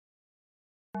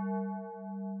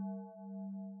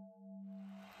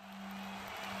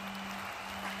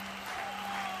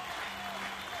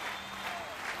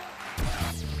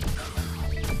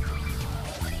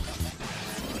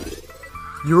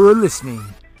You're listening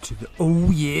to the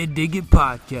Oh Yeah Dig It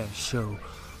podcast show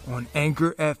on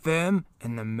Anchor FM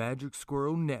and the Magic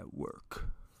Squirrel Network.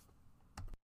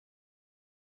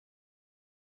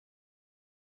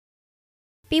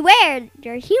 Beware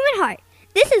your human heart.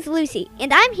 This is Lucy,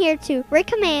 and I'm here to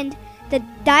recommend the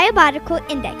Diabolical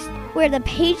Index, where the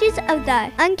pages of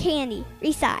the uncanny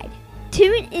reside.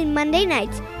 Tune in Monday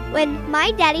nights when my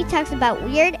daddy talks about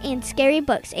weird and scary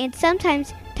books and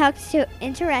sometimes talks to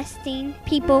interesting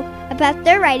people about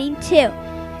their writing too.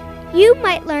 You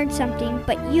might learn something,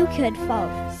 but you could fall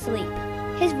asleep.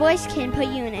 His voice can put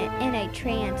you in a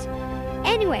trance.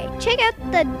 Anyway, check out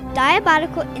the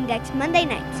Diabolical Index Monday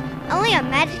nights, only on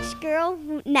Magic Squirrel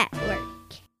Network.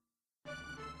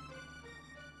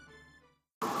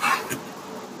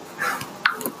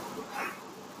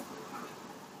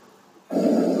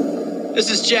 This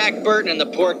is Jack Burton in the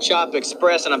Pork Chop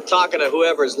Express, and I'm talking to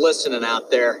whoever's listening out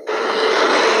there.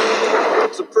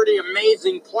 It's a pretty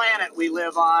amazing planet we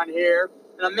live on here,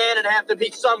 and a man would have to be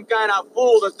some kind of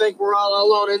fool to think we're all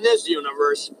alone in this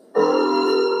universe.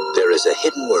 There is a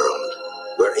hidden world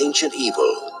where ancient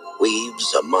evil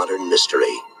weaves a modern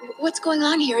mystery. What's going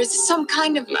on here? Is this some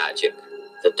kind of magic?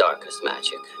 The darkest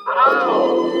magic.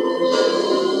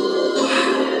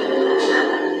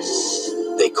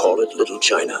 They call it Little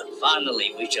China.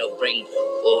 Finally, we shall bring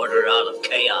order out of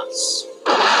chaos.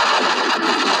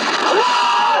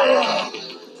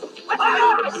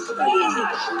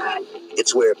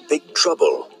 It's where Big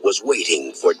Trouble was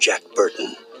waiting for Jack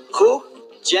Burton. Who?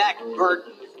 Jack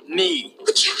Burton. Me.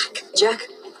 Jack?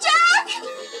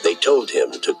 They told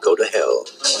him to go to hell.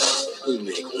 You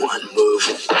make one move.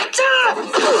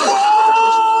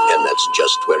 And that's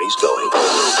just where he's going.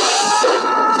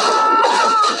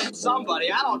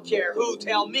 Somebody, I don't care who,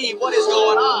 tell me what is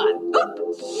going on.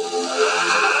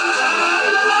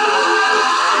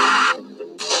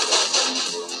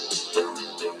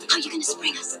 How are you going to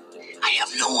spring us? I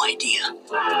have no idea.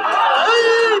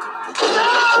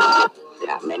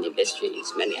 There are many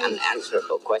mysteries, many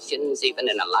unanswerable questions, even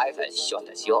in a life as short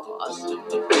as yours.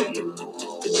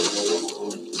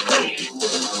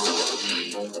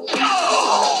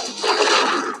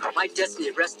 My destiny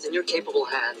rests in your capable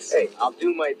hands. Hey, I'll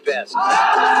do my best. Oh,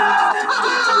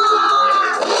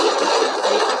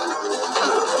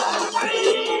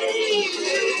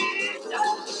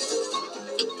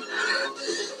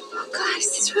 God, is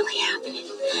this really happening?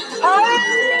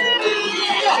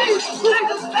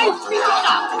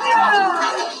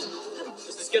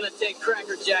 This is gonna take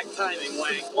Cracker Jack timing,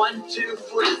 Wang. 1, 2,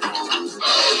 3.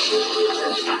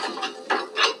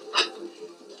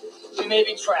 We may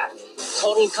be trapped.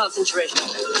 Total concentration.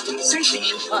 Safety.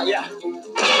 Yeah. You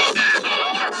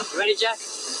ready, Jack?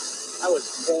 I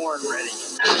was born ready.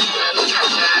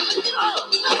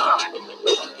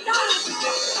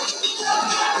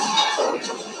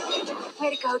 Way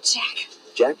to go, Jack.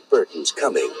 Jack Burton's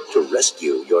coming to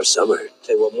rescue your summer.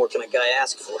 Hey, what more can a guy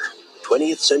ask for?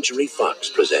 20th Century Fox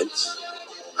presents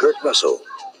Kurt Russell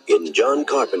in John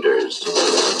Carpenter's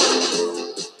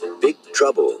Big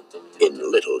Trouble in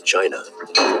Little China.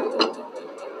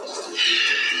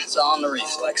 It's all in the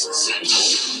reflexes.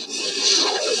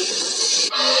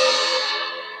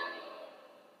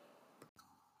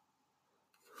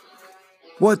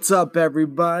 What's up,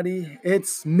 everybody?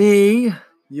 It's me,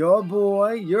 your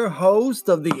boy, your host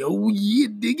of the Oh Yeah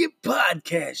Dig It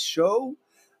podcast show.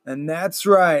 And that's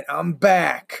right, I'm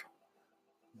back.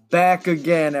 Back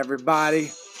again,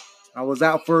 everybody. I was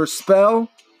out for a spell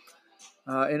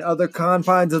in other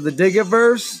confines of the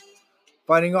Dig-It-verse,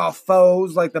 fighting off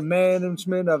foes like the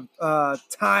management of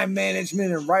time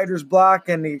management and writer's block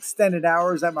and the extended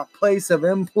hours at my place of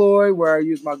employ where I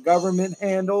use my government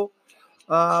handle.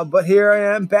 But here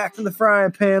I am back in the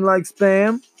frying pan like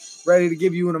Spam, ready to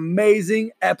give you an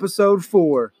amazing episode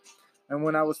 4. And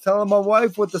when I was telling my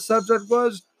wife what the subject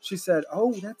was, she said,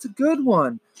 "Oh, that's a good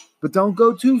one, but don't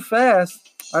go too fast."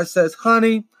 I says,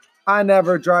 "Honey, I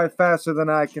never drive faster than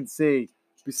I can see.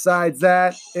 Besides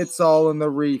that, it's all in the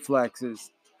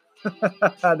reflexes."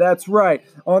 That's right.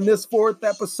 On this 4th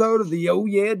episode of the Oh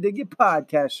Yeah Dig It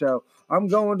podcast show, I'm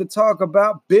going to talk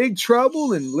about Big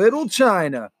Trouble in Little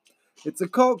China. It's a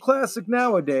cult classic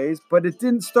nowadays, but it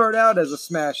didn't start out as a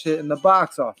smash hit in the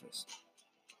box office.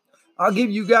 I'll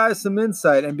give you guys some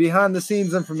insight and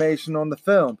behind-the-scenes information on the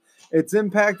film, its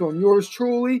impact on yours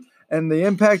truly, and the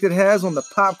impact it has on the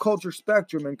pop culture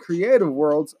spectrum and creative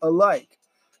worlds alike.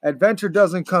 Adventure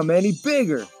doesn't come any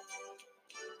bigger.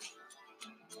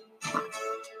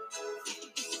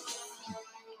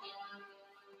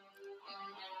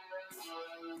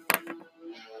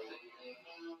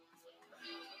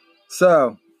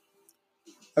 So,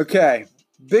 okay,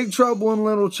 Big Trouble in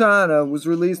Little China was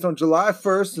released on July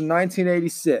 1st in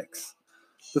 1986.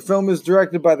 The film is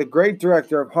directed by the great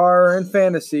director of horror and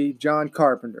fantasy, John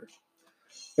Carpenter.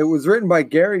 It was written by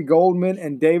Gary Goldman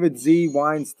and David Z.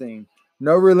 Weinstein.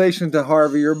 No relation to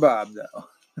Harvey or Bob, though.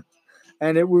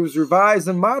 And it was revised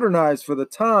and modernized for the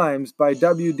times by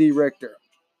W.D. Richter,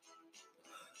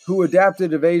 who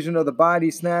adapted Invasion of the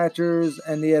Body Snatchers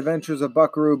and The Adventures of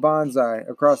Buckaroo Banzai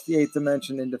across the 8th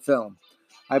dimension into film.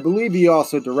 I believe he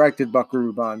also directed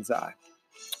Buckaroo Banzai.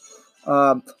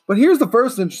 But here's the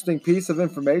first interesting piece of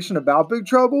information about Big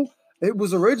Trouble. It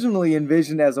was originally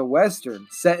envisioned as a Western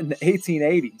set in the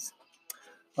 1880s,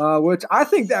 which I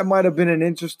think that might have been an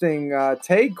interesting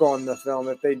take on the film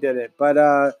if they did it. But,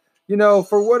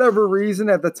 for whatever reason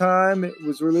at the time, it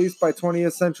was released by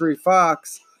 20th Century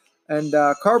Fox. And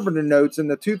Carpenter notes in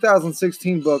the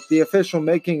 2016 book, The Official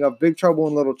Making of Big Trouble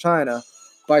in Little China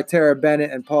by Tara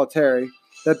Bennett and Paul Terry,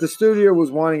 that the studio was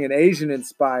wanting an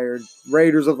Asian-inspired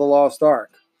Raiders of the Lost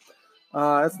Ark.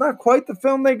 It's not quite the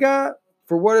film they got.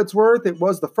 For what it's worth, it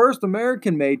was the first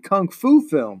American-made kung fu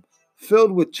film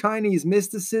filled with Chinese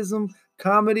mysticism,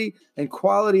 comedy, and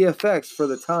quality effects for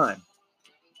the time.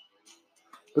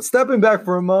 But stepping back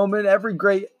for a moment, every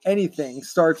great anything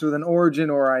starts with an origin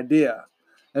or idea,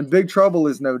 and Big Trouble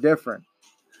is no different.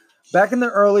 Back in the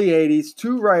early 80s,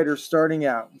 two writers starting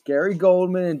out, Gary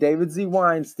Goldman and David Z.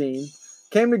 Weinstein,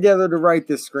 came together to write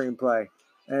this screenplay.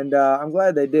 And I'm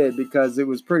glad they did because it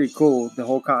was pretty cool, the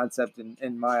whole concept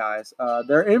in my eyes.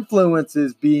 Their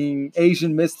influences being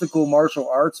Asian mystical martial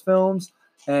arts films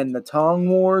and the Tong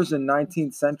Wars in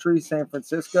 19th century San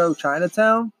Francisco,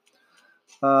 Chinatown.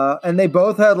 And they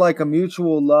both had like a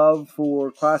mutual love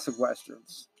for classic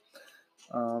Westerns.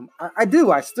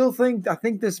 I still think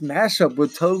this mashup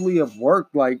would totally have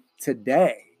worked like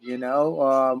today,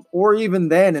 or even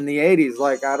then in the 80s.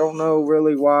 Like, I don't know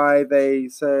really why they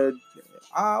said,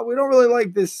 we don't really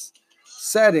like this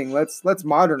setting. Let's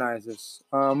modernize this.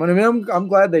 I'm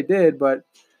glad they did, but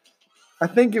I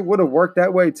think it would have worked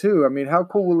that way too. I mean, how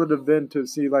cool would it have been to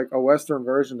see like a Western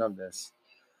version of this?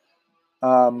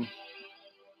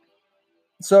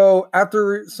 So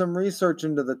after some research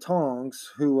into the Tongs,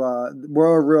 who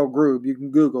were a real group, you can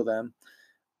Google them,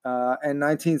 and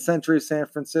 19th century San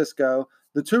Francisco,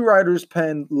 the two writers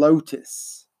penned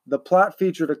Lotus. The plot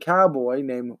featured a cowboy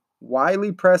named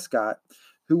Wiley Prescott,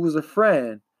 who has a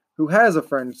friend,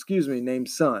 named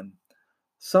Sun.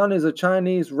 Sun is a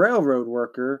Chinese railroad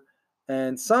worker,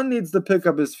 and Sun needs to pick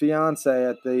up his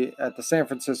fiancée at the San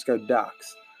Francisco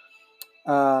docks.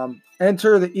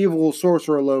 Enter the evil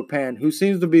sorcerer Lo Pan, who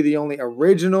seems to be the only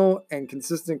original and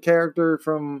consistent character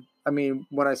when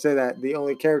I say that, the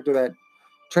only character that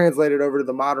translated over to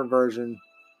the modern version.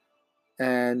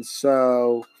 And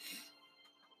so,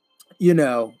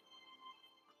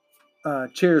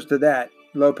 cheers to that.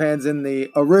 Lo Pan's in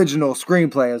the original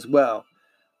screenplay as well.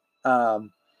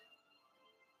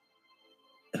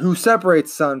 Who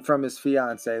separates Sun from his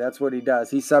fiancée. That's what he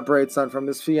does. He separates Sun from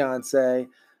his fiancée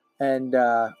and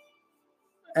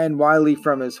Wiley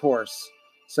from his horse.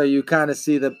 So you kind of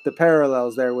see the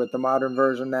parallels there with the modern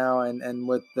version now and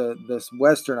with this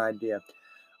Western idea.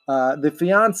 The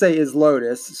fiancé is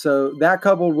Lotus, so that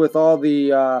coupled with all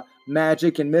the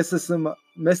magic and mysticism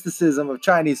of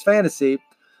Chinese fantasy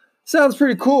sounds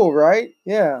pretty cool, right?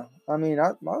 Yeah. I mean,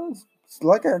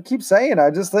 like I keep saying, I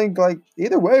just think like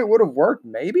either way it would have worked,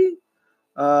 maybe.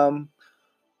 So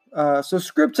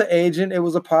script to agent, it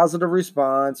was a positive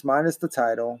response, minus the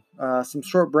title. Some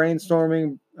short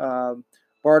brainstorming,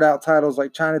 barred out titles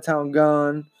like Chinatown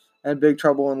Gun and Big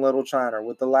Trouble in Little China,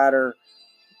 with the latter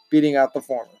beating out the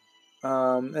former.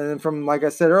 And then from, like I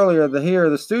said earlier,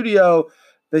 the studio,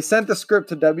 they sent the script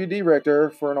to W.D. Richter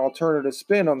for an alternative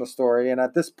spin on the story. And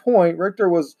at this point, Richter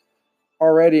was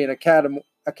already an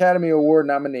Academy Award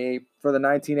nominee for the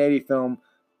 1980 film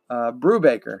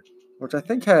Brubaker, which I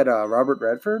think had Robert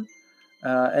Redford.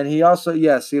 And he also,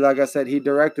 like I said, he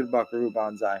directed Buckaroo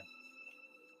Banzai.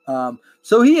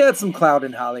 So he had some clout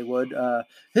in Hollywood.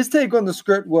 His take on the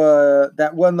script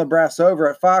that won the brass over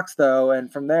at Fox, though,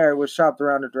 and from there it was shopped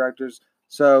around to directors.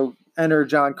 So enter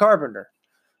John Carpenter.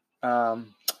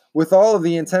 With all of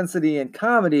the intensity and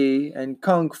comedy and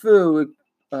kung fu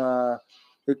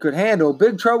it could handle,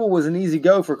 Big Trouble was an easy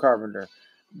go for Carpenter.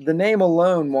 The name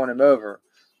alone won him over.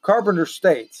 Carpenter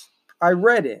states, "I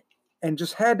read it and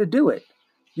just had to do it.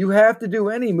 You have to do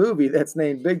any movie that's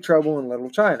named Big Trouble in Little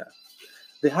China."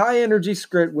 The high-energy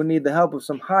script would need the help of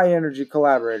some high-energy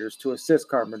collaborators to assist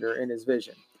Carpenter in his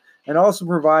vision, and also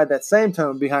provide that same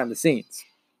tone behind the scenes.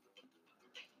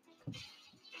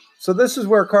 So this is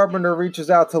where Carpenter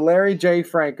reaches out to Larry J.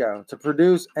 Franco to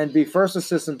produce and be first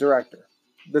assistant director.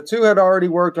 The two had already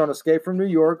worked on Escape from New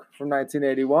York from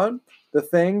 1981, The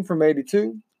Thing from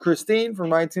 82, Christine from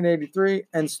 1983,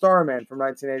 and Starman from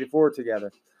 1984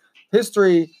 together.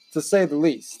 History, to say the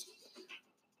least.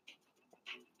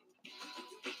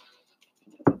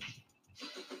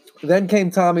 Then came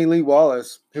Tommy Lee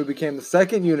Wallace, who became the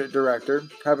second unit director,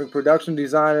 having production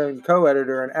designer and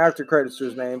co-editor and actor credits to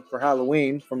his name for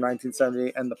Halloween from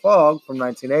 1970 and The Fog from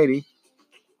 1980.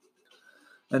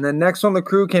 And then next on the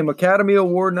crew came Academy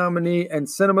Award nominee and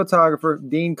cinematographer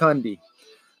Dean Cundey.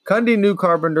 Cundey knew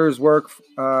Carpenter's work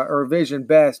or vision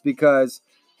best because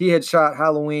he had shot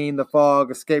Halloween, The Fog,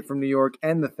 Escape from New York,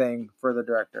 and The Thing for the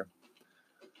director.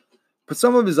 But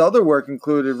some of his other work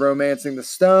included Romancing the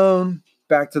Stone,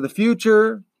 Back to the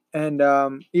Future, and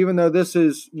even though this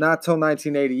is not till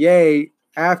 1988,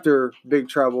 after Big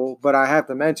Trouble, but I have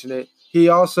to mention it, he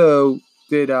also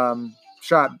did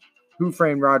shot Who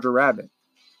Framed Roger Rabbit.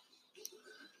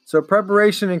 So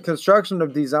preparation and construction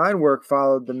of design work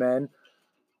followed the men,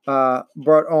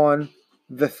 brought on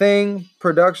The Thing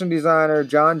production designer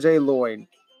John J. Lloyd.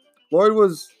 Lloyd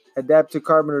was adept to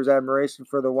Carpenter's admiration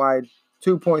for the wide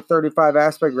 2.35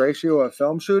 aspect ratio of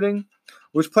film shooting,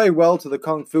 which played well to the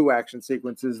kung fu action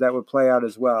sequences that would play out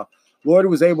as well. Lloyd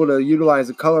was able to utilize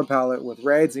a color palette with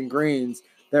reds and greens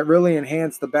that really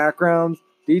enhanced the background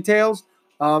details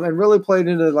and really played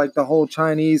into like the whole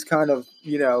Chinese kind of,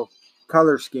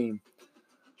 color scheme.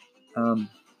 And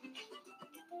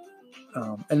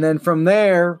then from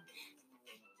there,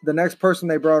 the next person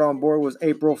they brought on board was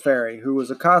April Ferry, who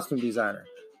was a costume designer.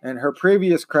 And her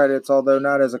previous credits, although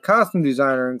not as a costume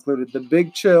designer, included The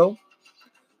Big Chill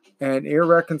and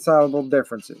Irreconcilable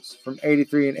Differences from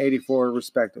 83 and 84,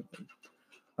 respectively.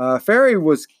 Ferry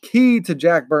was key to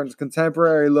Jack Burton's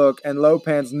contemporary look and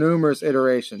Lopan's numerous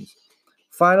iterations.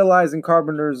 Finalizing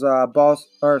Carpenter's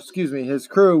his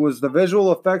crew was the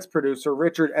visual effects producer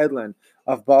Richard Edlin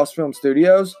of Boss Film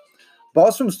Studios.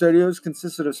 Boss Film Studios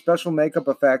consisted of special makeup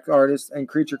effect artists and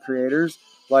creature creators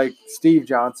like Steve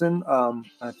Johnson.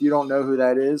 If you don't know who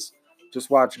that is, just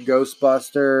watch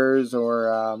Ghostbusters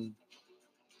or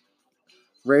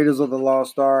Raiders of the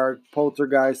Lost Ark,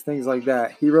 Poltergeist, things like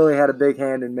that. He really had a big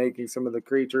hand in making some of the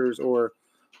creatures or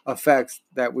effects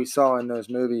that we saw in those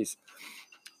movies.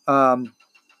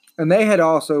 And they had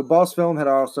also, Boss Film had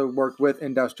also worked with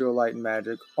Industrial Light and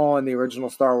Magic on the original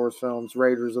Star Wars films,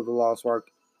 Raiders of the Lost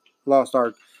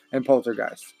Ark, and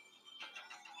Poltergeist.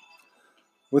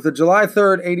 With a July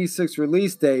 3rd, 86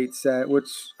 release date set, which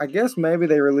I guess maybe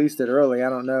they released it early, I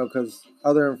don't know, because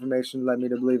other information led me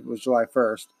to believe it was July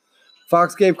 1st.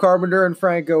 Fox gave Carpenter and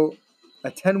Franco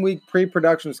a 10-week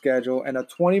pre-production schedule and a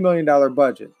 $20 million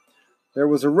budget. There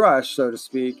was a rush, so to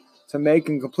speak, to make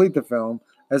and complete the film,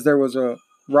 as there was a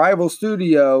rival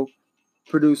studio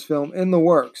produced film in the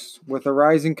works with a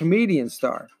rising comedian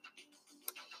star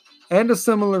and a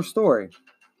similar story.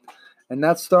 And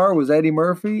that star was Eddie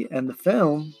Murphy, and the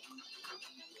film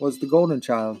was The Golden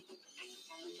Child.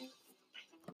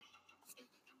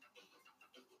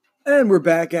 And we're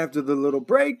back after the little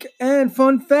break. And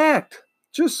fun fact,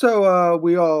 just so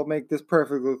we all make this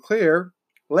perfectly clear,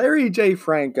 Larry J.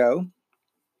 Franco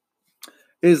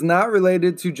is not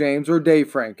related to James or Dave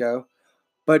Franco,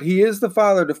 but he is the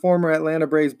father to former Atlanta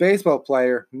Braves baseball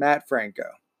player Matt Franco,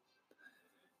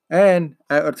 and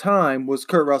at a time was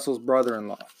Kurt Russell's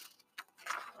brother-in-law.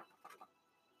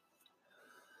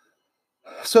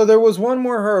 So there was one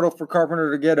more hurdle for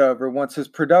Carpenter to get over once his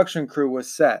production crew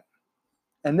was set,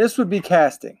 and this would be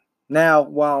casting. Now,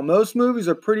 while most movies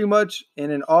are pretty much in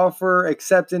an offer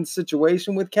acceptance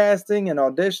situation with casting and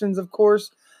auditions, of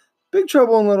course, Big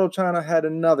Trouble in Little China had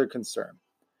another concern.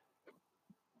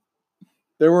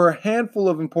 There were a handful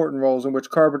of important roles in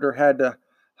which Carpenter had to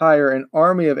hire an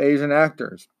army of Asian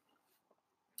actors.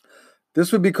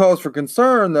 This would be cause for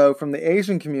concern, though, from the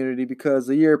Asian community because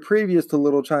the year previous to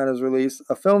Little China's release,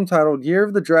 a film titled Year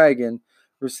of the Dragon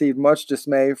received much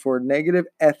dismay for negative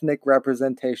ethnic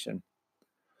representation.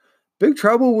 Big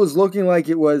Trouble was looking like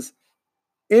it was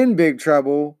in big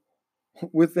trouble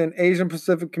within Asian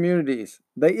Pacific communities.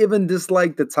 They even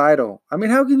disliked the title. I mean,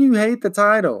 how can you hate the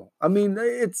title? I mean,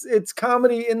 it's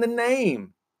comedy in the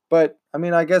name. But, I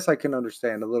mean, I guess I can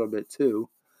understand a little bit too.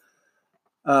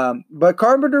 But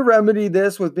Carpenter remedied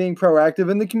this with being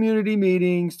proactive in the community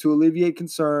meetings to alleviate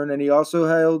concern, and he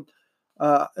also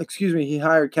he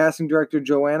hired casting director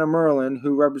Joanna Merlin,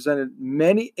 who represented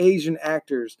many Asian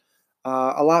actors,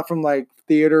 a lot from like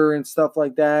theater and stuff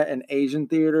like that, and Asian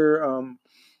theater.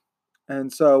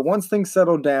 And so once things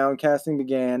settled down, casting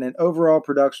began, and overall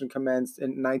production commenced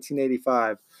in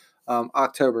 1985,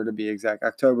 October to be exact,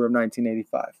 October of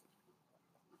 1985.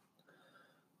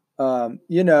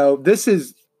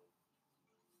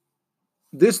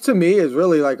 This to me is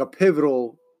really like a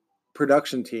pivotal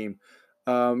production team.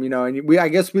 And I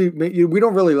guess we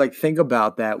don't really like think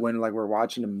about that when like we're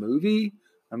watching a movie.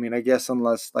 I mean, I guess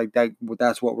unless like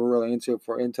that's what we're really into. If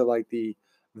we're into like the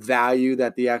value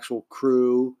that the actual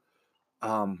crew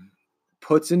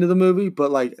puts into the movie.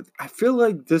 But like, I feel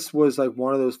like this was like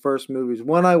one of those first movies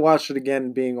when I watched it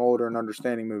again, being older and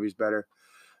understanding movies better,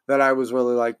 that I was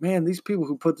really like, man, these people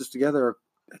who put this together,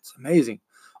 it's amazing.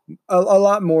 A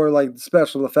lot more like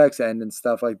special effects end and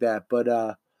stuff like that. But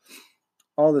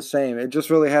all the same, it just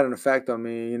really had an effect on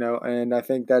me, and I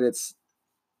think that it's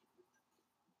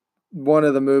one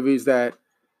of the movies that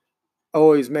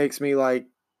always makes me like,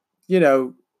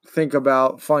 think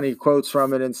about funny quotes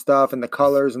from it and stuff, and the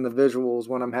colors and the visuals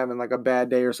when I'm having like a bad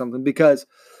day or something, because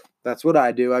that's what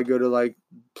I do. I go to like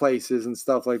places and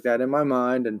stuff like that in my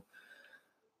mind. And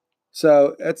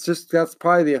so that's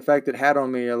probably the effect it had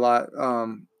on me a lot.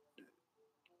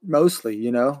 Mostly,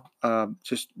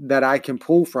 just that I can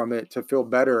pull from it to feel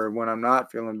better when I'm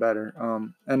not feeling better.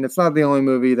 And it's not the only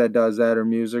movie that does that, or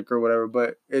music or whatever,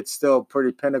 but it's still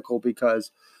pretty pinnacle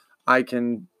because I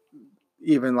can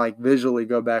even like visually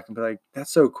go back and be like,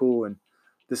 that's so cool, and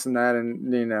this and that.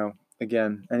 And,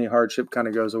 again, any hardship kind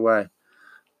of goes away.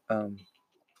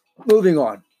 Moving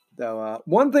on, though,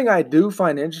 one thing I do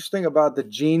find interesting about the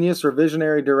genius or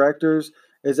visionary directors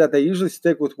is that they usually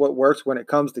stick with what works when it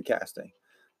comes to casting.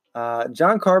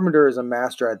 John Carpenter is a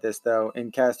master at this, though, in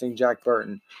casting Jack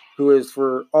Burton, who is,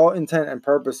 for all intent and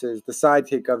purposes, the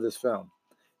sidekick of this film.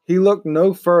 He looked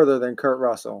no further than Kurt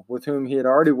Russell, with whom he had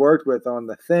already worked with on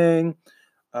The Thing,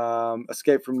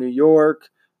 Escape from New York,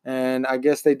 and I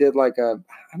guess they did like I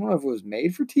don't know if it was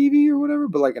made for TV or whatever,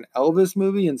 but like an Elvis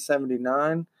movie in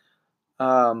 '79.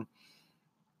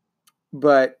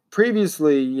 But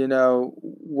previously,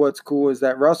 what's cool is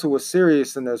that Russell was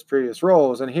serious in those previous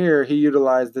roles. And here he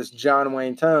utilized this John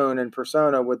Wayne tone and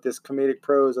persona with this comedic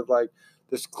prose of like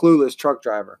this clueless truck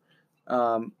driver.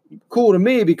 Cool to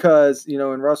me because, in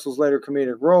Russell's later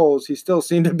comedic roles, he still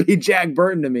seemed to be Jack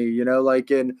Burton to me,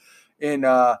 like in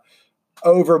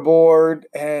Overboard,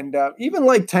 and even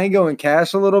like Tango and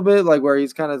Cash a little bit, like where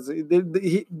he's kind of,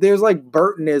 there's like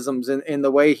Burtonisms in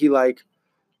the way he like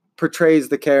portrays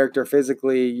the character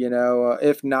physically,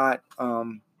 if not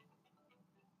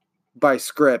by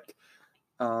script.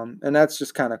 And that's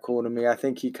just kind of cool to me. I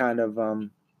think he kind of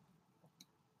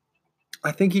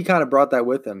brought that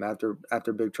with him after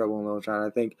Big Trouble in Little China.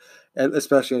 I think,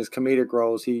 especially in his comedic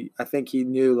roles, I think he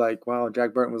knew like, wow,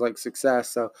 Jack Burton was like success,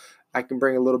 so I can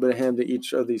bring a little bit of him to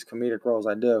each of these comedic roles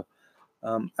I do.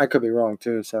 I could be wrong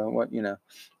too, so what,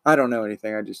 I don't know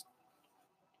anything. I just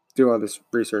do all this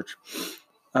research.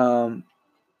 But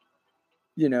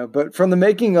from the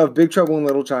making of Big Trouble in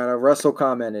Little China, Russell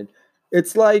commented,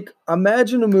 "It's like,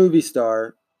 imagine a movie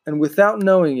star, and without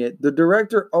knowing it, the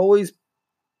director always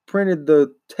printed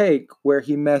the take where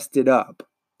he messed it up.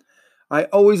 I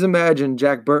always imagine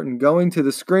Jack Burton going to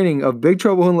the screening of Big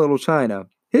Trouble in Little China,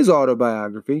 his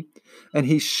autobiography, and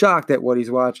he's shocked at what he's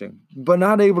watching, but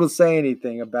not able to say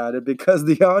anything about it because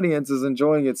the audience is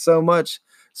enjoying it so much,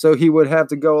 so he would have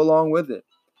to go along with it.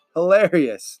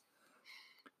 Hilarious."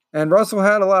 And Russell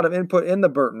had a lot of input in the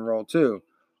Burton role, too.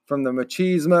 From the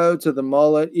machismo to the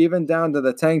mullet, even down to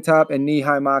the tank top and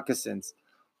knee-high moccasins.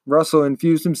 Russell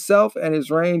infused himself and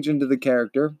his range into the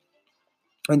character.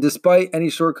 And despite any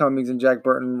shortcomings in Jack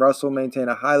Burton, Russell maintained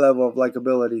a high level of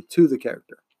likability to the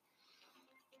character.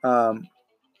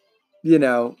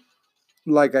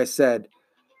 Like I said,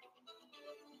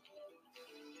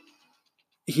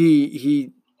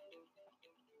 he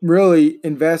really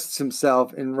invests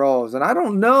himself in roles. And I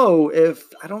don't know.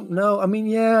 I mean,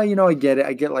 yeah, I get it.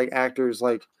 I get like actors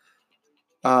like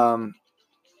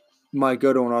might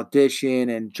go to an audition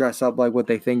and dress up like what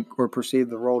they think or perceive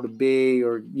the role to be,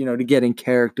 or, to get in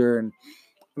character. And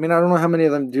I mean, I don't know how many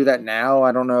of them do that now.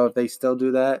 I don't know if they still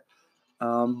do that.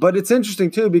 But it's interesting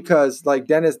too, because like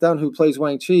Dennis Dunn, who plays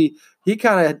Wang Chi, he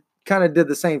kind of did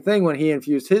the same thing when he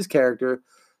infused his character.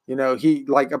 He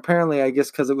like, apparently, I guess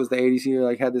because it was the 80s, he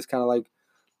like had this kind of like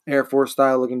Air Force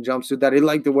style looking jumpsuit that he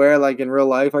liked to wear like in real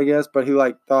life, I guess. But he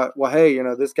like thought, well, hey,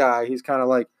 this guy, he's kind of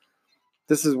like,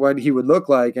 this is what he would look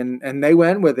like, and they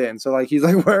went with it. And so like he's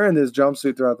like wearing this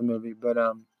jumpsuit throughout the movie. But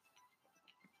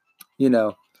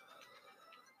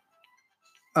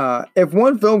if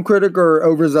one film critic or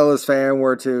overzealous fan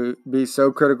were to be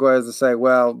so critical as to say,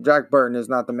 well, Jack Burton is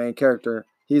not the main character,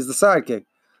 he's the sidekick.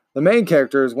 The main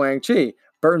character is Wang Chi,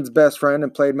 Burton's best friend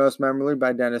and played most memorably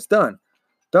by Dennis Dunn.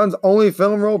 Dunn's only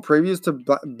film role previous to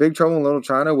Big Trouble in Little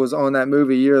China was on that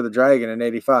movie Year of the Dragon in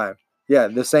 '85. Yeah,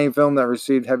 the same film that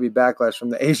received heavy backlash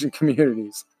from the Asian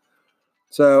communities.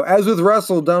 So, as with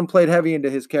Russell, Dunn played heavy into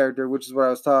his character, which is what I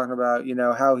was talking about,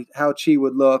 how Chi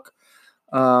would look,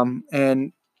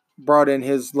 and brought in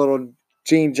his little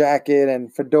jean jacket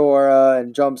and fedora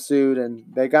and jumpsuit, and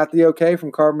they got the okay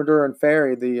from Carpenter and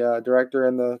Ferry, the director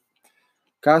and the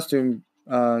costume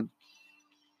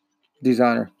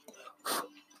designer.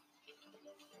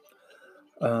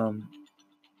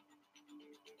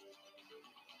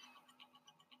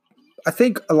 I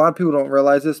think a lot of people don't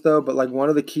realize this, though, but like one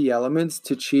of the key elements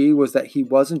to Chi was that he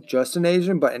wasn't just an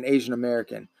Asian, but an Asian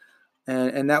American.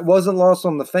 And that wasn't lost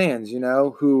on the fans,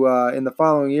 who in the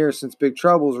following years since Big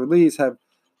Trouble's release have,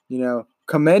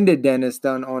 commended Dennis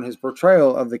Dunn on his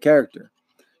portrayal of the character.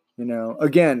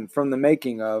 Again, from the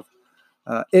making of.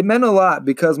 It meant a lot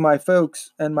because my folks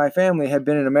and my family had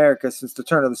been in America since the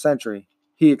turn of the century,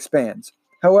 he expands.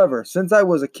 However, since I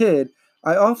was a kid,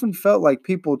 I often felt like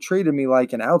people treated me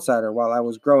like an outsider while I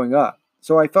was growing up,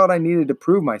 so I felt I needed to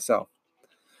prove myself.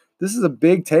 This is a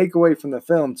big takeaway from the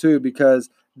film, too,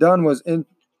 because Dunn was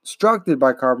instructed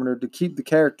by Carpenter to keep the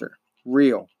character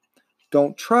real.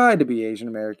 Don't try to be Asian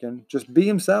American, just be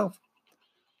himself.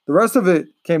 The rest of it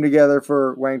came together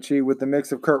for Wang Chi with the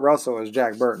mix of Kurt Russell as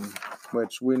Jack Burton,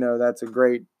 which we know that's a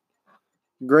great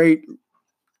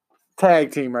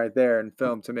tag team right there in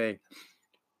film to me.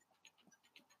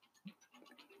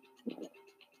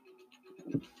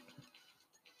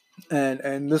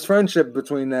 And this friendship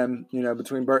between them,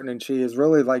 between Burton and Chi is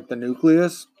really like the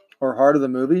nucleus or heart of the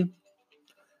movie.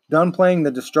 Dunn playing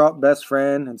the distraught best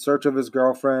friend in search of his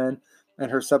girlfriend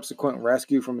and her subsequent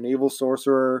rescue from an evil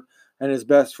sorcerer, and his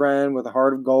best friend with a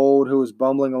heart of gold who was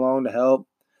bumbling along to help.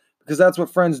 Because that's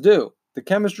what friends do. The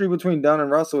chemistry between Dunn and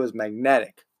Russell is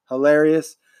magnetic,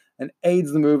 hilarious, and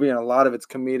aids the movie in a lot of its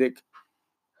comedic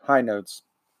high notes.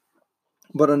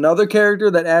 But another character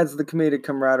that adds to the comedic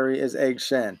camaraderie is Egg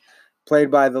Shen,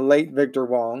 played by the late Victor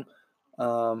Wong.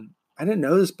 I didn't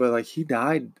know this, but he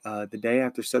died the day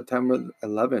after September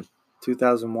 11th,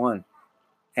 2001.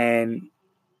 And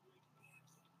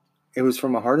it was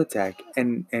from a heart attack.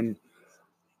 And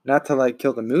not to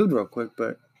kill the mood real quick,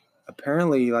 but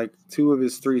apparently two of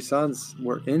his three sons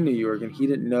were in New York and he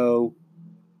didn't know.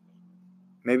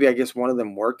 Maybe I guess one of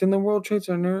them worked in the World Trade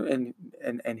Center and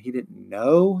he didn't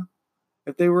know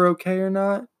if they were okay or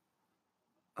not.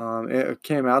 It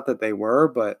came out that they were,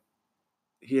 but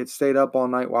he had stayed up all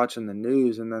night watching the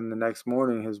news, and then the next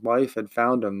morning his wife had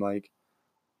found him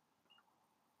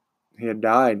he had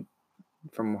died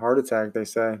from a heart attack, they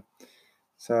say.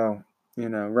 So,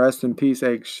 rest in peace,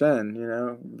 Egg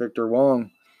Shen, Victor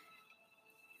Wong.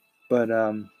 But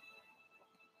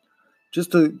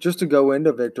just to go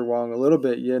into Victor Wong a little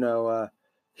bit,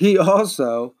 he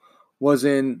also was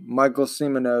in Michael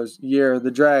Cimino's Year of the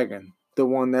Dragon, the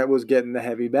one that was getting the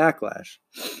heavy backlash.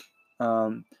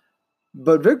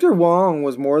 But Victor Wong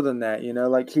was more than that, he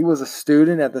was a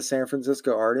student at the San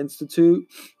Francisco Art Institute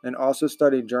and also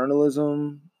studied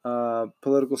journalism,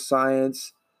 political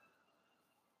science.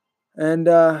 And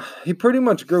he pretty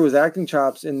much grew his acting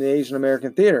chops in the Asian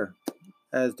American theater,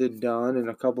 as did Dunn and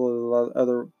a couple of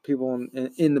other people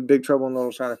in the Big Trouble in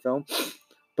Little China film.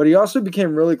 But he also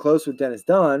became really close with Dennis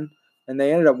Dunn, and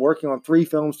they ended up working on 3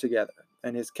 films together.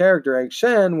 And his character, Egg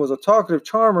Shen, was a talkative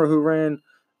charmer who ran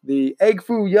the Egg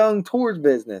Foo Young Tours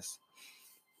business.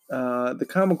 The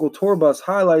comical tour bus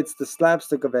highlights the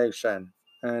slapstick of Egg Shen,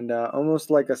 and almost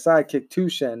like a sidekick to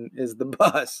Shen is the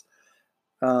bus.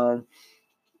 I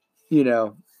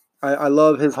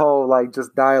love his whole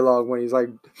just dialogue when he's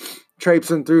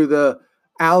traipsing through the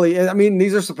alley. I mean,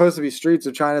 these are supposed to be streets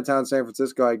of Chinatown, San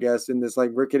Francisco, I guess, in this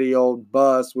rickety old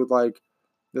bus with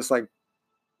this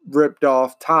ripped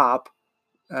off top.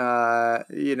 I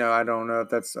don't know if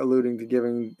that's alluding to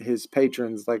giving his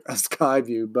patrons a sky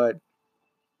view, and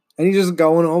he's just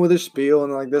going on with his spiel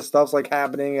and this stuff's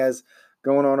happening as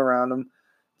going on around him.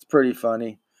 It's pretty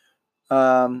funny.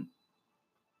 But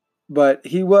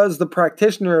he was the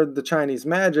practitioner of the Chinese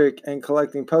magic and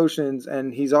collecting potions,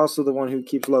 and he's also the one who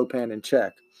keeps Lo Pan in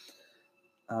check.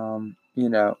 And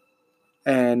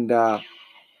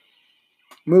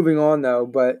moving on though,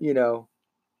 but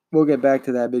we'll get back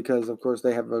to that because of course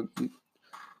they have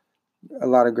a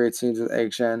lot of great scenes with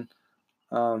Egg Shen.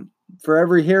 For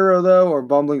every hero though, or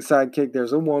bumbling sidekick,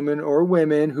 there's a woman or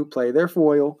women who play their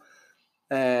foil.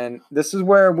 And this is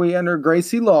where we enter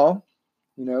Gracie Law,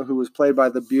 who was played by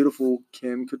the beautiful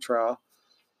Kim Cattrall.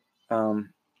 And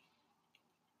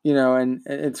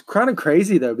it's kind of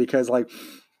crazy though, because I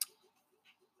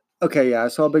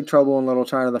saw Big Trouble in Little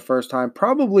China the first time,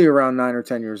 probably around 9 or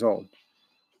 10 years old.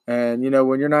 And,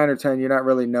 when you're 9 or 10, you're not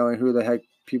really knowing who the heck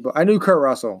people. I knew Kurt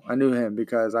Russell. I knew him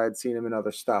because I had seen him in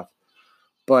other stuff.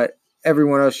 But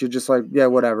everyone else, you're just like, yeah,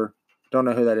 whatever. Don't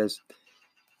know who that is.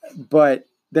 But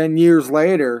then years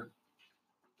later,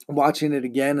 watching it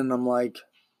again, and I'm like,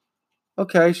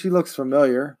 okay, she looks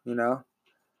familiar, you know.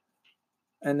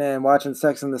 And then watching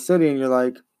Sex and the City, and you're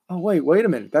like, oh, wait a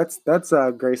minute. That's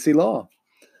Gracie Law.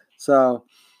 So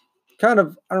kind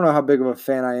of, I don't know how big of a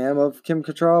fan I am of Kim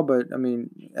Cattrall, but I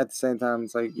mean, at the same time,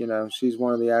 it's like, you know, she's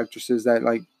one of the actresses that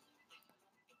like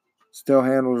still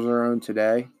handles her own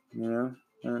today, you know,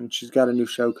 and she's got a new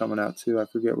show coming out too. I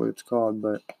forget what it's called,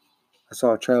 but I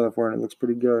saw a trailer for it and it looks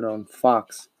pretty good on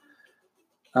Fox.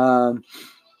 But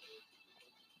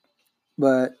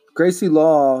Gracie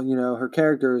Law, you know, her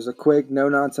character is a quick,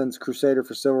 no-nonsense crusader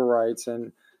for civil rights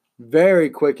and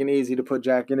very quick and easy to put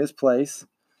Jack in his place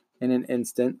in an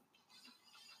instant.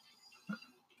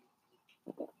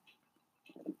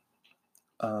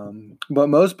 But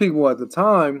most people at the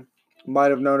time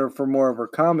might have known her for more of her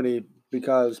comedy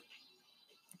because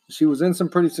she was in some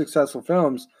pretty successful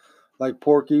films like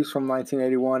Porky's from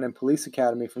 1981 and Police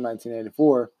Academy from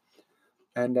 1984,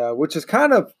 and which is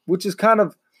kind of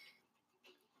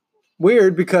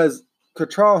weird because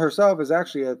Cattrall herself is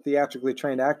actually a theatrically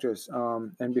trained actress,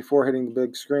 and before hitting the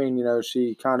big screen, you know,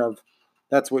 she kind of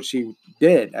that's what she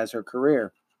did as her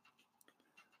career.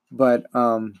 But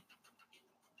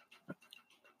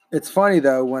it's funny,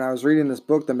 though, when I was reading this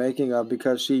book, The Making of,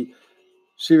 because she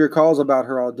recalls about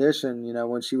her audition, you know,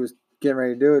 when she was getting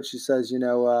ready to do it, she says, you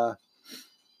know,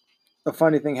 a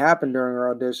funny thing happened during her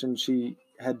audition. She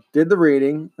did the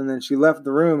reading, and then she left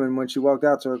the room, and when she walked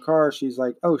out to her car, she's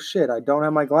like, oh, shit, I don't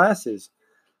have my glasses.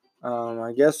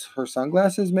 I guess her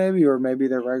sunglasses maybe, or maybe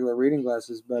they're regular reading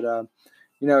glasses, but,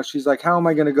 you know, she's like, how am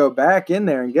I going to go back in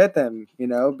there and get them, you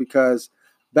know, because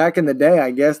back in the day,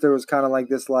 I guess there was kind of like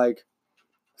this, like,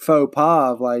 faux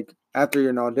pas of like after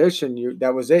your audition,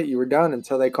 that was it. You were done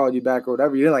until they called you back or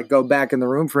whatever. You didn't like go back in the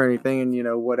room for anything, and you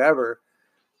know whatever.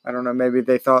 I don't know. Maybe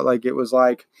they thought like it was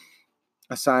like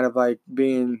a sign of like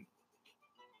being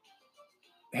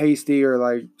hasty or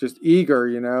like just eager,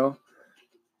 you know.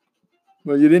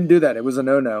 Well, you didn't do that. It was a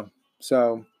no-no.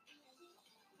 So,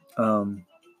 that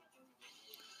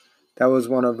was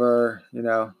one of her, you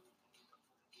know,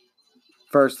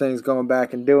 first things going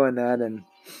back and doing that, and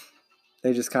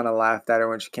they just kind of laughed at her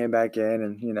when she came back in,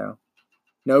 and, you know,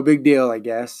 no big deal, I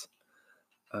guess.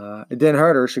 It didn't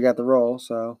hurt her. She got the role,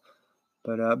 so.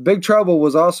 But Big Trouble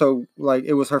was also, like,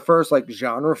 it was her first, like,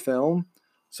 genre film.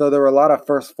 So there were a lot of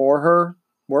firsts for her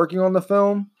working on the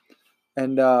film.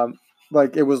 And,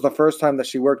 like, it was the first time that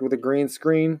she worked with a green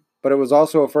screen. But it was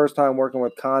also a first time working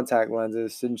with contact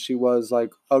lenses, since she was,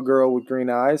 like, a girl with green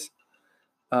eyes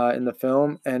in the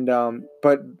film. And,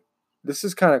 but this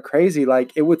is kind of crazy.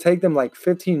 Like, it would take them like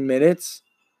 15 minutes.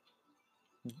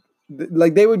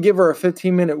 Like, they would give her a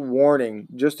 15-minute warning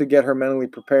just to get her mentally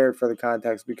prepared for the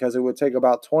contacts, because it would take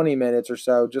about 20 minutes or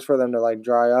so just for them to like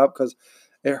dry up, because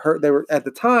it hurt. They were, at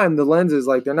the time, the lenses,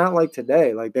 like, they're not like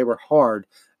today. Like, they were hard,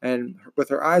 and with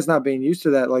her eyes not being used to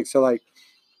that, like, so like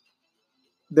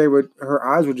her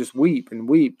eyes would just weep and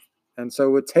weep. And so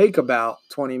it would take about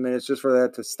 20 minutes just for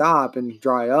that to stop and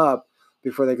dry up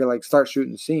before they could like start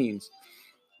shooting scenes.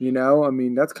 You know, I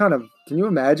mean, that's kind of, can you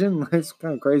imagine? It's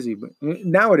kind of crazy. But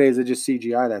nowadays they just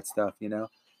CGI that stuff, you know.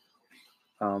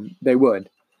 They would.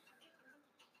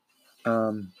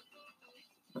 But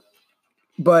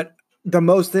the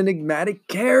most enigmatic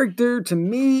character to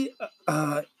me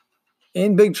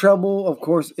in Big Trouble, of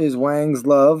course, is Wang's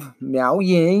love, Miao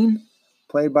Yin,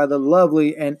 played by the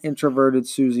lovely and introverted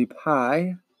Susie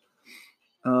Pye.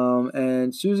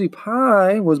 And Susie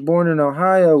Pye was born in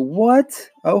Ohio. What?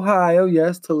 Ohio,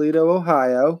 yes, Toledo,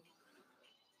 Ohio.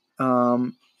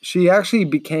 She actually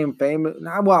became famous.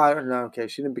 Well, I don't know. Okay,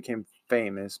 she didn't become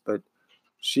famous, but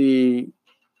she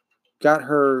got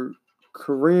her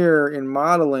career in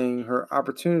modeling, her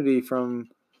opportunity from,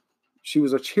 she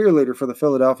was a cheerleader for the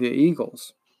Philadelphia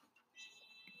Eagles.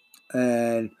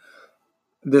 And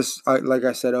this, like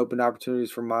I said, opened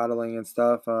opportunities for modeling and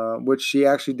stuff, which she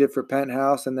actually did for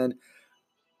Penthouse. And then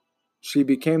she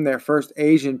became their first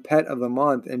Asian Pet of the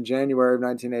Month in January of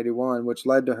 1981, which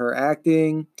led to her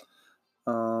acting.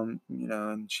 You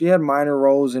know, and she had minor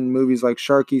roles in movies like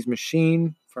Sharky's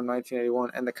Machine from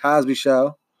 1981 and The Cosby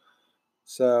Show.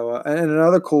 So, and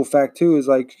another cool fact too is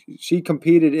like she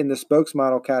competed in the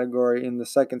spokesmodel category in the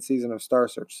second season of Star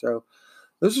Search. So,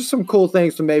 those are some cool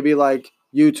things to maybe like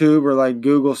YouTube or like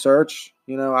Google search.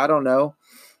 You know, I don't know,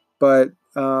 but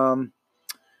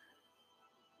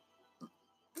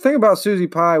thing about Susie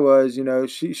Pie was,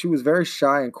 she was very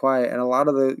shy and quiet, and a lot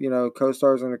of the,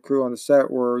 co-stars and the crew on the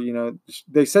set were,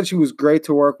 they said she was great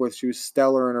to work with. She was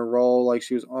stellar in her role. Like,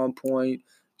 she was on point.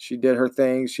 She did her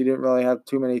thing. She didn't really have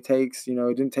too many takes. It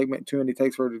didn't take too many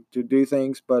takes for her to do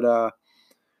things, but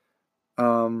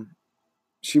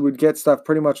she would get stuff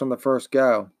pretty much on the first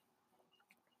go.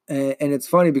 And it's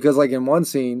funny because, like, in one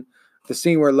scene, the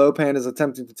scene where Lo Pan is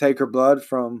attempting to take her blood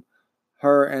from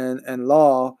her and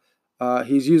Law,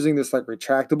 he's using this, like,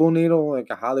 retractable needle, like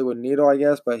a Hollywood needle, I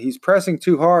guess, but he's pressing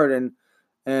too hard,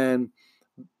 and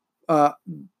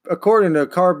according to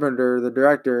Carpenter, the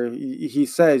director, he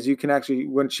says you can actually,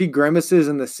 when she grimaces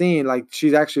in the scene, like,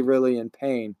 she's actually really in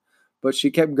pain, but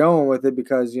she kept going with it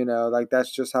because, like,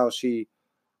 that's just how she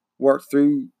worked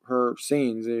through her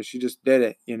scenes. She just did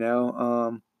it,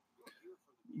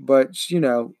 but she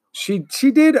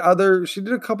did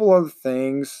a couple other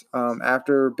things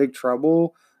after Big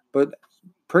Trouble, but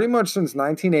pretty much since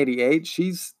 1988,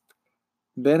 she's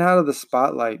been out of the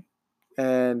spotlight,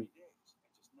 and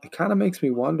it kind of makes me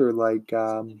wonder, like,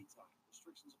 is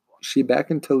she back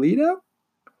in Toledo?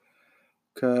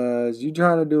 Because you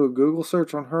trying to do a Google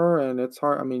search on her, and it's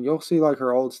hard. I mean, you'll see, like,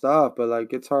 her old stuff, but,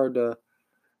 like, it's hard to,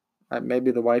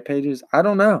 maybe the white pages. I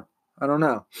don't know.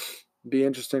 Be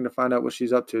interesting to find out what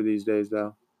she's up to these days,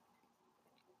 though.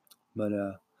 But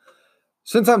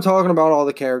since I'm talking about all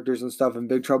the characters and stuff in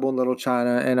Big Trouble in Little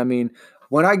China, and I mean,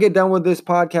 when I get done with this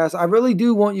podcast, I really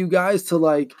do want you guys to,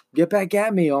 like, get back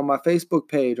at me on my Facebook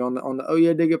page, on the Oh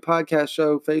Yeah Dig It Podcast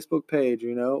Show Facebook page,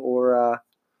 or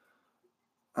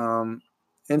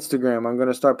Instagram. I'm going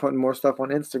to start putting more stuff on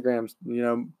Instagram,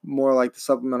 more like the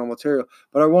supplemental material.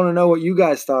 But I want to know what you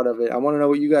guys thought of it. I want to know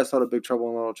what you guys thought of Big Trouble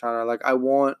in Little China. Like, I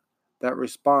want that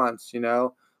response,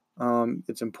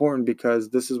 It's important because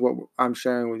this is what I'm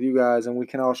sharing with you guys, and we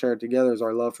can all share it together, is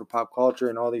our love for pop culture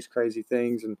and all these crazy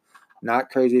things and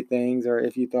not crazy things, or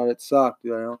if you thought it sucked,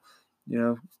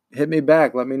 hit me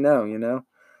back, let me know, and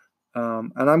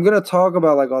I'm going to talk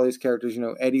about, like, all these characters,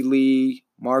 Eddie Lee,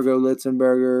 Margot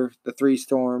Litzenberger, the Three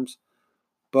Storms,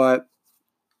 but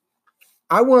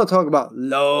I want to talk about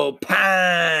Lo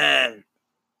Pan,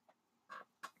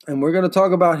 and we're going to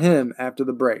talk about him after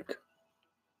the break.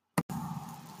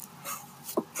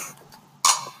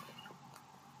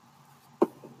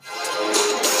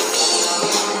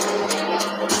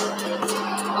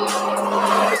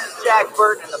 Jack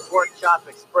Burton and the Pork Chop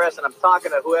Express, and I'm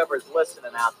talking to whoever's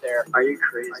listening out there. Are you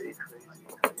crazy?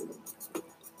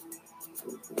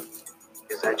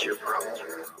 Is that your problem?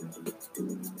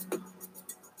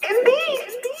 Indeed.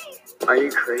 Are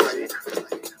you crazy?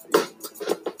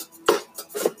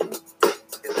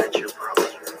 Is that your problem?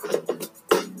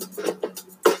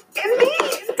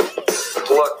 Indeed.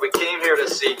 Look, we came here to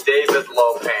see David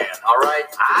Lo Pan, all right?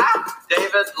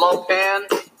 David Lo Pan?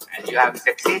 And you have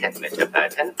succeeded, Mr.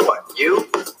 Burton. What, you?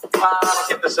 I don't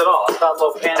get this at all. I thought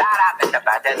Lo Pan... Shut up, Mr.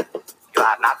 Burton. You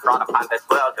are not brought upon this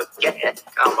world to get it.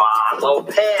 Come on, Lo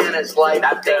Pan is like...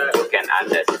 Nothing you can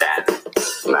understand.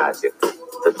 Magic,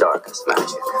 the darkest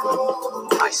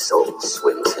magic. My soul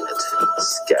swims in it,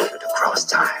 scattered across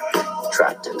time,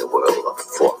 trapped in the world of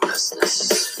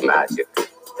formlessness. Magic,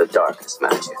 the darkest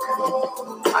magic.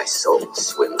 My soul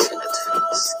swims in it,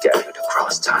 scattered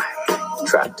across time,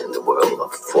 trapped in the world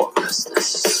of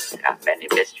formlessness. There are many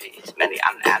mysteries, many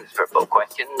unanswerable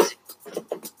questions,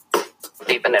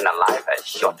 even in a life as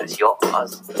short as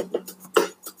yours.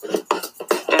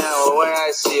 Yeah, well, the way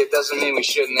I see it doesn't mean we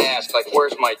shouldn't ask, like,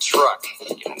 where's my truck?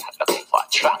 You're not looking for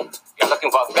a truck. You're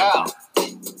looking for a girl.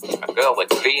 A girl with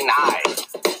green eyes.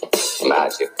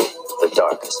 Magic, the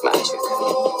darkest magic.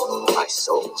 My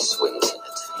soul swims in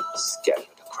it,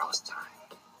 scattered across time.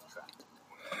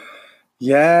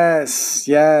 Yes,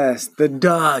 the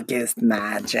darkest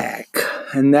magic.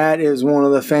 And that is one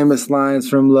of the famous lines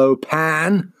from Lo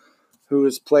Pan, who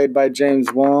is played by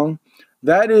James Wong.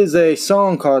 That is a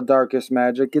song called Darkest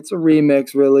Magic. It's a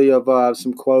remix, really, of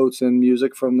some quotes and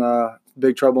music from the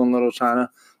Big Trouble in Little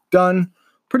China, done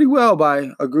pretty well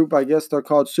by a group, I guess they're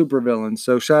called Supervillains.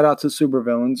 So shout out to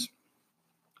Supervillains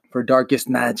for Darkest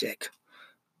Magic.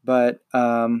 But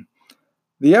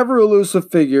the ever-elusive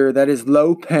figure that is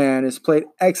Lo Pan is played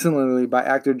excellently by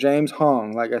actor James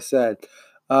Hong, like I said.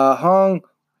 Hong,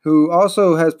 who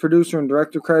also has producer and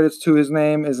director credits to his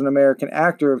name, is an American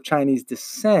actor of Chinese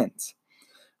descent.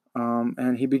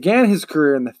 And he began his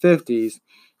career in the 50s.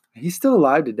 He's still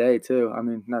alive today, too. I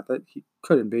mean, not that he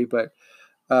couldn't be, but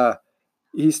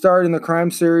he starred in the crime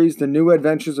series The New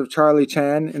Adventures of Charlie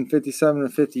Chan in 57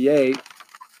 and 58.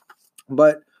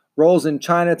 But roles in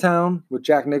Chinatown with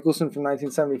Jack Nicholson from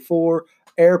 1974,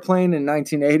 Airplane in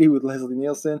 1980 with Leslie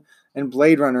Nielsen, and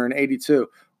Blade Runner in 82.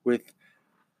 with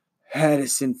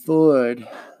Harrison Ford.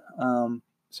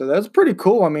 So that's pretty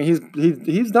cool. I mean,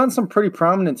 he's done some pretty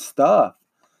prominent stuff.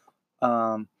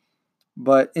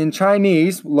 But in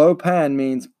Chinese, Lo Pan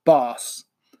means boss.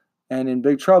 And in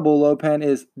Big Trouble, Lo Pan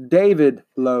is David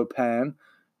Lo Pan,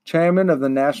 chairman of the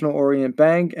National Orient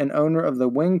Bank and owner of the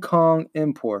Wing Kong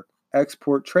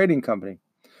Import-Export Trading Company.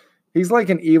 He's like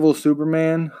an evil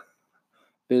Superman,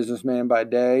 businessman by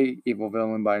day, evil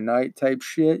villain by night type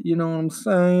shit. You know what I'm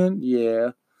saying?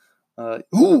 Yeah.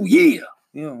 Ooh, yeah.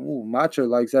 Macho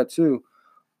likes that too.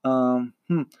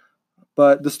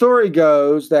 But the story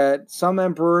goes that some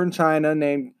emperor in China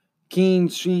named Qin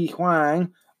Shi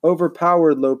Huang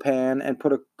overpowered Lo Pan and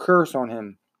put a curse on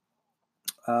him.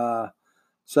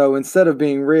 So instead of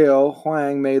being real,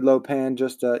 Huang made Lo Pan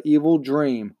just an evil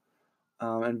dream.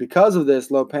 And because of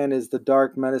this, Lo Pan is the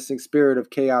dark, menacing spirit of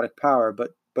chaotic power.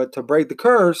 But to break the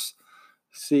curse,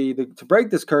 to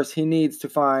break this curse, he needs to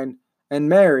find and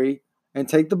marry and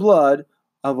take the blood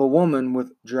of a woman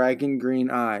with dragon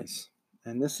green eyes.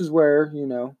 And this is where,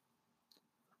 Miao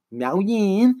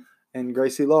Yin and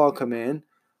Gracie Law come in.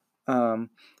 But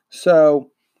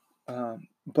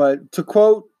to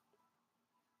quote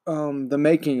the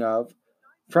making of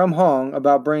from Hong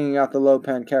about bringing out the Lo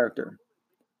Pan character.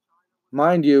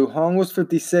 Mind you, Hong was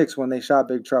 56 when they shot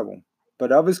Big Trouble.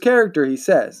 But of his character, he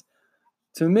says,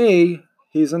 "To me,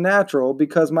 he's a natural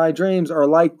because my dreams are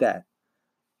like that.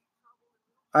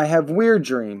 I have weird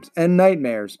dreams and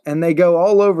nightmares, and they go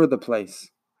all over the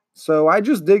place. So I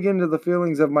just dig into the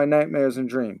feelings of my nightmares and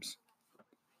dreams."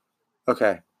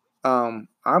 Okay. I'm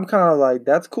kind of like,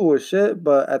 that's cool as shit,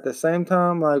 but at the same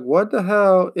time, like, what the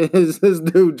hell is this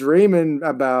dude dreaming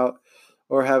about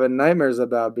or having nightmares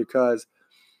about? Because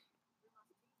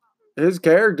his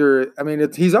character, I mean,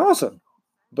 he's awesome,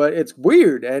 but it's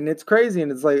weird and it's crazy,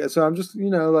 and it's like, so I'm just,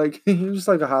 like, he's just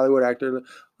like a Hollywood actor. Like,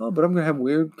 oh, but I'm gonna have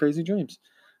weird, crazy dreams.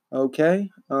 Okay.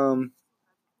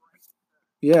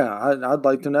 Yeah, I'd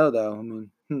like to know though. I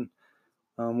mean,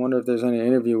 I wonder if there's any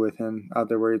interview with him out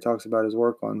there where he talks about his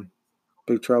work on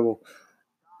Big Trouble.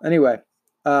 Anyway,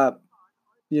 but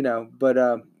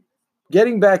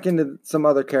getting back into some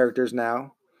other characters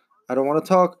now. I don't want to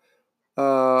talk.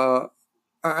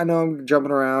 I know I'm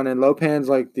jumping around, and Lo Pan's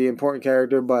like the important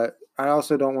character, but I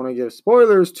also don't want to give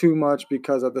spoilers too much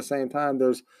because at the same time,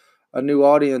 there's a new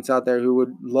audience out there who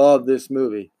would love this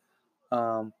movie.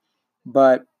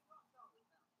 But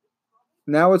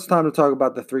now it's time to talk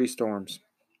about the three storms.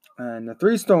 And the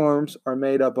three storms are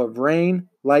made up of rain,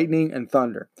 lightning, and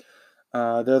thunder.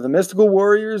 They're the mystical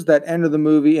warriors that enter the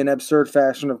movie in absurd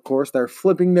fashion, of course. They're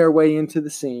flipping their way into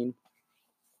the scene.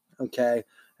 Okay.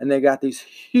 And they got these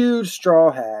huge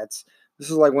straw hats. This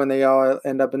is like when they all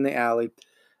end up in the alley.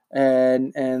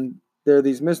 And they're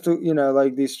these mystical,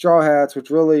 like these straw hats, which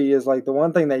really is like the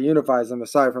one thing that unifies them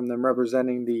aside from them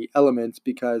representing the elements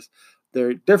because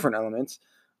they're different elements.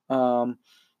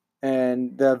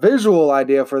 And the visual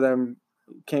idea for them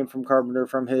came from Carpenter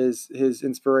from his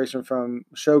inspiration from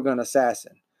Shogun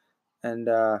Assassin. And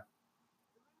the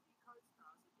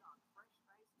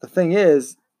thing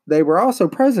is, they were also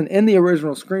present in the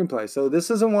original screenplay. So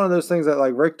this isn't one of those things that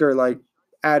like Richter like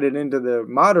added into the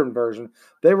modern version.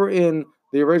 They were in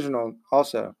the original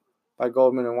also by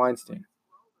Goldman and Weinstein.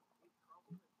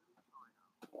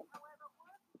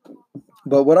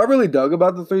 But what I really dug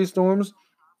about the Three Storms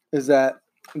is that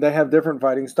they have different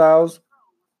fighting styles.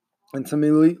 And to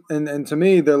me,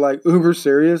 they're like uber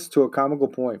serious to a comical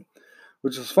point,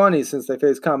 which is funny since they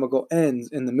face comical ends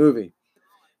in the movie.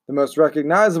 The most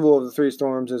recognizable of the Three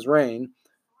Storms is Rain,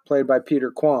 played by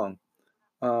Peter Kwong.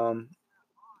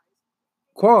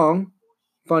 Kwong,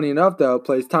 funny enough though,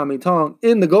 plays Tommy Tong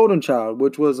in The Golden Child,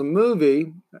 which was a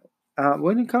movie.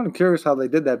 We're kind of curious how they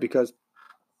did that because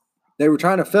they were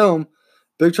trying to film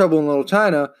Big Trouble in Little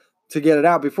China to get it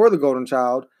out before The Golden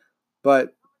Child,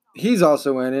 but he's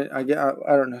also in it. I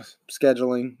don't know,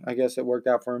 scheduling. I guess it worked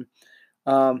out for him.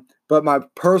 But my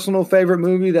personal favorite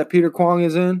movie that Peter Kwong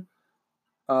is in,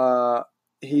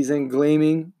 he's in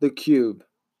Gleaming the Cube.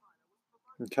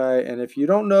 Okay, and if you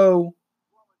don't know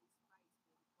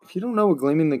what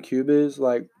Gleaming the Cube is,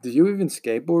 like, do you even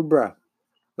skateboard, bruh?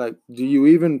 Like, do you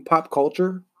even pop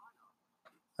culture?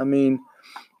 I mean,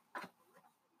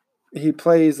 he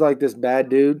plays like this bad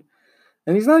dude.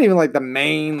 And he's not even like the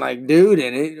main like dude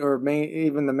in it, or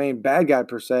even the main bad guy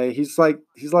per se. He's like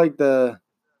the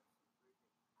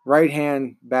right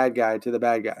hand bad guy to the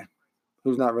bad guy,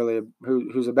 who's not really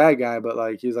who's a bad guy, but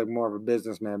like he's like more of a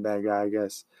businessman bad guy, I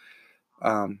guess.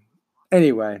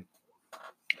 Anyway,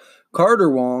 Carter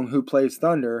Wong, who plays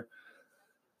Thunder,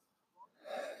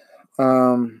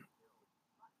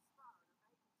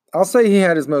 I'll say he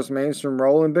had his most mainstream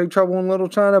role in Big Trouble in Little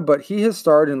China, but he has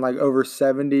starred in like over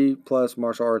 70 plus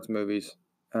martial arts movies,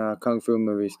 kung fu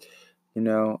movies.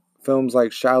 Films like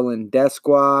Shaolin Death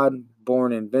Squad,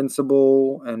 Born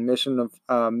Invincible, and Mission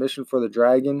for the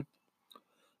Dragon.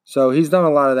 So he's done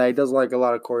a lot of that. He does like a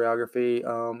lot of choreography.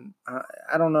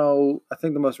 I don't know. I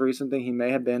think the most recent thing he may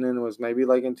have been in was maybe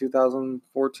like in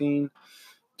 2014,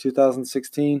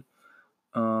 2016.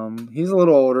 He's a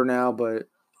little older now, but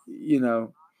he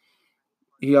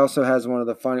also has one of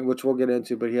the funny, which we'll get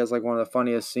into, but he has like one of the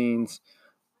funniest scenes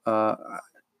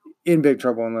in Big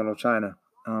Trouble in Little China.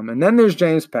 And then there's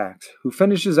James Pax, who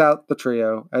finishes out the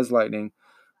trio as Lightning.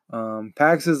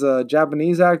 Pax is a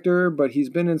Japanese actor, but he's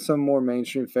been in some more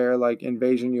mainstream fare like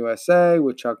Invasion USA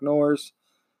with Chuck Norris,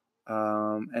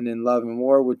 and in Love and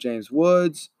War with James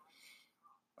Woods.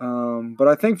 But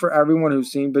I think for everyone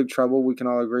who's seen Big Trouble, we can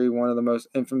all agree one of the most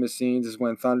infamous scenes is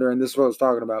when Thunder, and this is what I was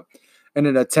talking about, in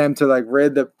an attempt to like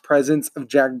rid the presence of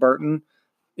Jack Burton,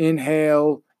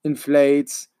 inhale,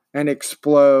 inflates, and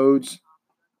explodes.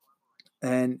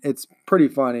 And it's pretty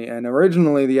funny. And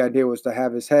originally the idea was to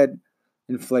have his head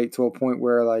inflate to a point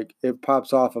where like it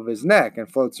pops off of his neck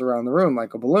and floats around the room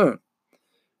like a balloon.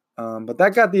 But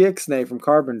that got the ixnay from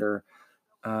Carpenter,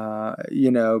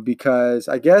 because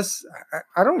I guess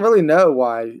I don't really know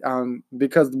why.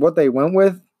 Because what they went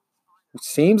with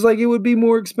seems like it would be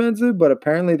more expensive, but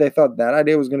apparently they thought that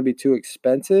idea was going to be too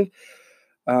expensive.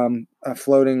 A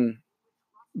floating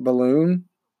balloon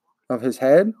of his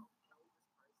head.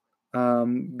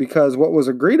 Because what was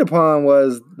agreed upon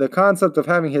was the concept of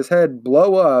having his head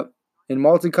blow up in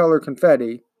multicolored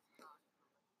confetti.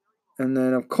 And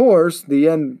then, of course, the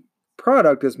end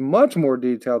product is much more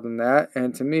detailed than that.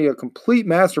 And to me, a complete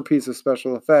masterpiece of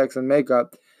special effects and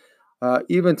makeup.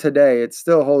 Even today, it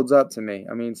still holds up to me.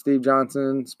 I mean, Steve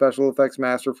Johnson, special effects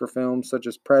master for films such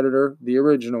as Predator, the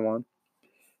original one.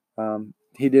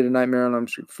 He did A Nightmare on Elm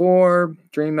Street 4,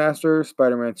 Dream Master,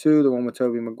 Spider-Man 2, the one with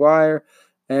Tobey Maguire,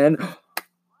 and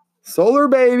Solar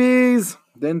Babies.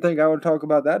 Didn't think I would talk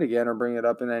about that again or bring it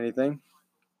up in anything.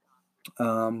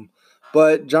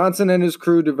 But Johnson and his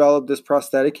crew developed this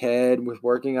prosthetic head with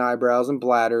working eyebrows and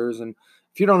bladders. And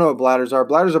if you don't know what bladders are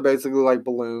basically like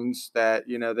balloons that,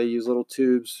 they use little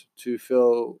tubes to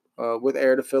fill with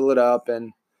air to fill it up.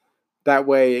 And that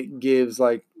way it gives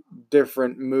like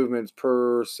different movements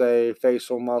per, say,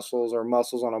 facial muscles or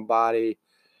muscles on a body,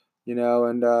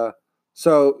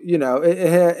 so,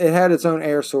 it had its own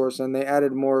air source, and they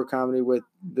added more comedy with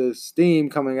the steam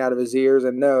coming out of his ears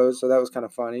and nose, so that was kind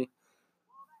of funny.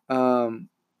 That's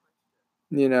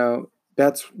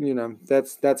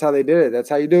how they did it. That's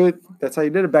how you do it. That's how you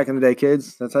did it back in the day,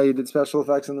 kids. That's how you did special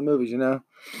effects in the movies,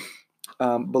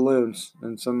 balloons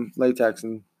and some latex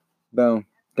and boom,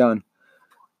 done.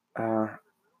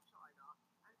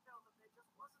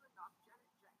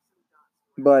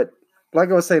 But like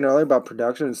I was saying earlier about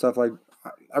production and stuff, like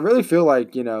I really feel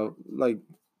like, like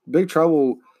Big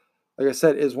Trouble, like I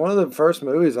said, is one of the first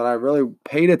movies that I really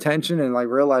paid attention and like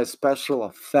realized special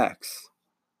effects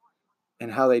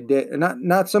and how they did, and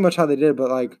not so much how they did, but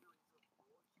like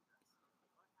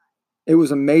it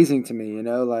was amazing to me,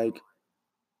 like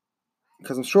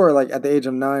because I'm sure like at the age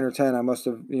of 9 or 10, I must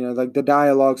have, like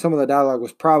some of the dialogue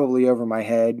was probably over my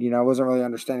head. I wasn't really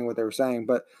understanding what they were saying,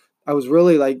 but I was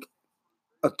really like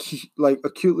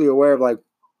acutely aware of like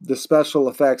the special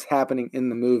effects happening in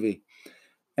the movie.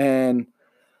 And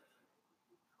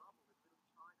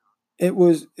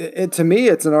to me,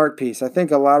 it's an art piece. I think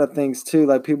a lot of things too,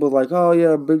 like people like, oh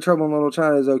yeah, Big Trouble in Little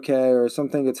China is okay, or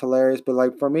something, it's hilarious. But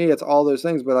like for me, it's all those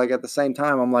things. But like at the same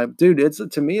time, I'm like, dude,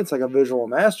 to me, it's like a visual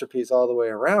masterpiece all the way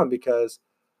around because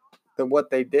what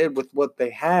they did with what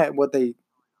they had, money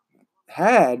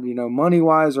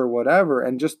wise or whatever,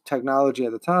 and just technology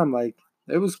at the time, like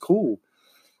it was cool.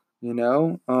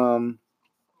 Some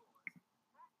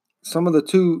of the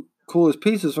two coolest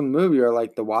pieces from the movie are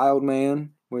like the Wild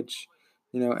Man, which,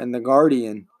 and the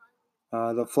Guardian,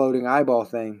 the floating eyeball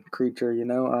creature,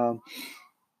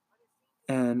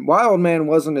 and Wild Man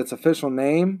wasn't its official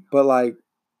name, but like,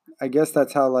 I guess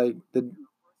that's how like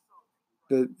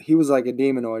he was like a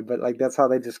demonoid, but like that's how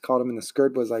they just called him in the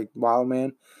script was like Wild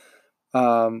Man.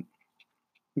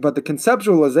 But the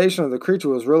conceptualization of the creature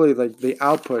was really like the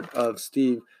output of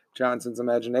Steve Johnson's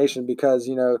imagination because,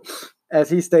 as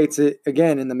he states it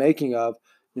again in the making of,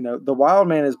 the Wild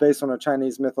Man is based on a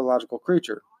Chinese mythological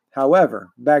creature. However,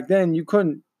 back then you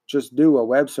couldn't just do a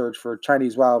web search for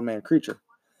Chinese Wild Man creature.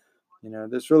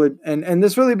 This really and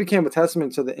this really became a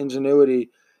testament to the ingenuity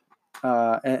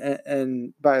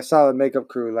and by a solid makeup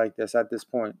crew like this at this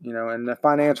point, and the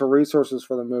financial resources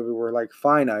for the movie were like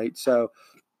finite. So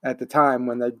at the time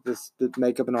when the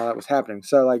makeup and all that was happening.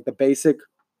 So like the basic,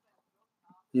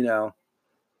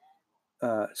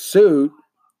 suit,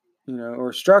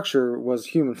 or structure was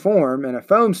human form, and a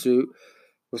foam suit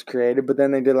was created. But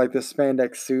then they did like this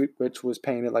spandex suit, which was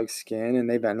painted like skin, and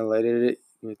they ventilated it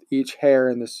with each hair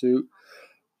in the suit,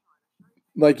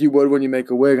 like you would when you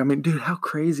make a wig. I mean, dude, how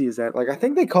crazy is that? Like, I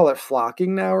think they call it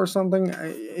flocking now or something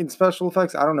in special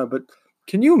effects. I don't know, but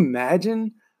can you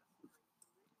imagine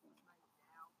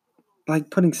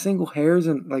like putting single hairs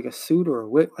in like a suit or a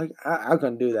wig? Like, I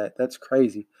couldn't do that. That's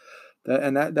crazy.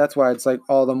 That's why it's like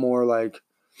all the more like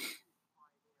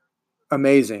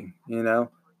amazing,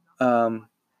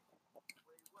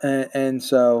 and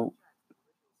so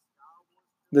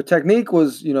the technique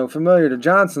was, familiar to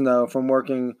Johnson though from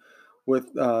working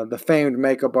with the famed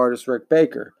makeup artist Rick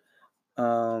Baker.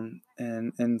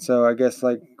 And so I guess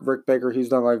like Rick Baker, he's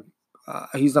done like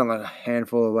a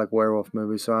handful of like werewolf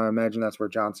movies. So I imagine that's where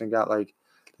Johnson got like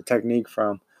the technique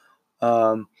from.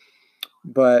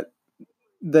 But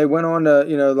they went on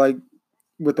to, like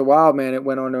with the Wild Man, it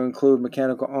went on to include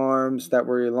mechanical arms that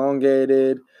were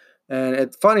elongated. And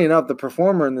it's funny enough, the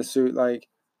performer in the suit, like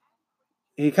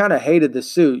he kind of hated the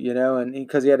suit, and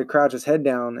because he had to crouch his head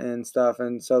down and stuff.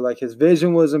 And so like his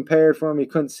vision was impaired for him. He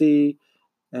couldn't see.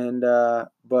 And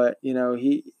but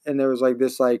there was like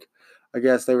this, like, I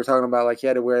guess they were talking about like he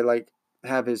had to wear like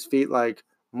have his feet like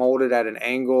molded at an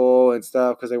angle and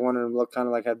stuff because they wanted him to look kind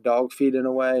of like have dog feet in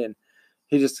a way. And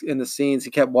he just, in the scenes,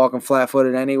 he kept walking flat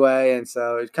footed anyway, and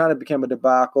so it kind of became a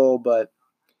debacle. But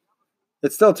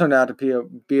it still turned out to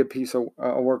be a piece of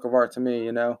a work of art to me,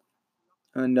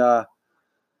 And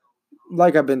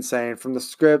like I've been saying, from the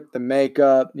script, the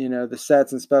makeup, the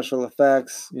sets and special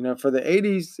effects, for the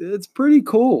 80s, it's pretty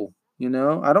cool. I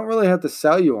don't really have to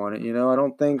sell you on it. I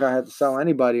don't think I have to sell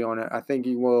anybody on it. I think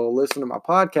you will listen to my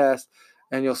podcast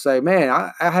and you'll say, man,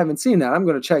 I haven't seen that. I'm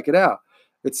going to check it out.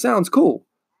 It sounds cool.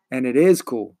 And it is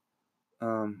cool.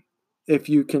 If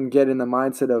you can get in the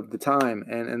mindset of the time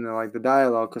and the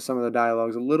dialogue, because some of the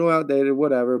dialogue is a little outdated,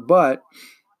 whatever, but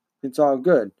it's all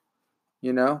good,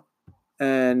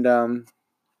 And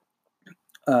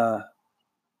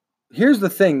here's the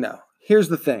thing, though. Here's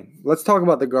the thing. Let's talk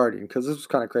about the Guardian, because this was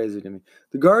kind of crazy to me.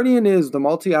 The Guardian is the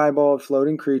multi-eyeballed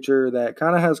floating creature that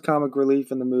kind of has comic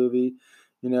relief in the movie.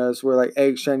 It's where like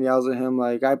Egg Shen yells at him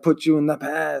like, "I put you in the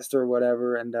past" or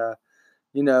whatever. And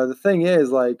the thing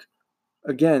is, like,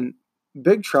 again,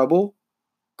 Big Trouble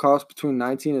cost between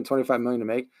 19 and 25 million to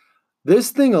make.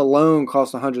 This thing alone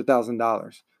cost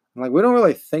 $100,000. Like, we don't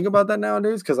really think about that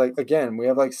nowadays because, like, again, we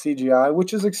have like CGI,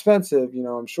 which is expensive,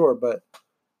 I'm sure, but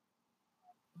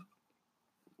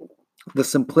the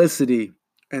simplicity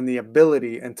and the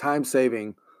ability and time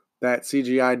saving that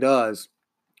CGI does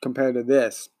compared to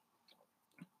this.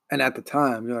 And at the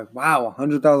time, you're like, wow,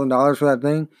 $100,000 for that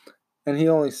thing? And he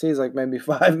only sees like maybe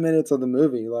 5 minutes of the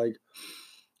movie. Like,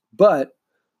 but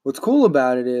what's cool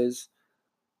about it is,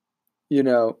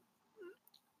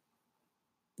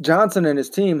 Johnson and his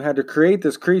team had to create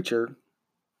this creature,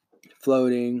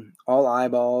 floating, all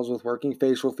eyeballs with working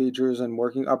facial features and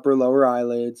working upper lower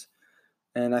eyelids.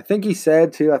 And I think he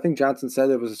said too, I think Johnson said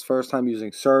it was his first time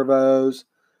using servos,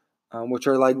 which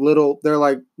are like they're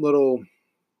like little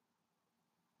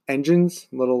engines,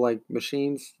 little like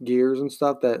machines, gears and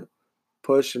stuff that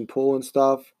push and pull and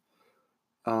stuff.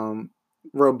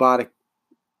 Robotic,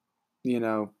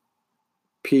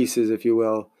 pieces, if you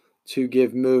will, to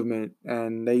give movement.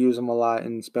 And they use them a lot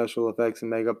in special effects and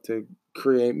makeup to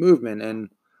create movement and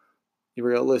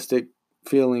realistic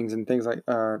feelings and things like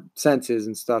senses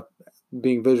and stuff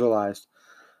being visualized.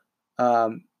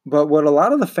 But what a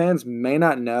lot of the fans may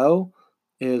not know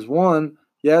is, one,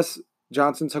 yes,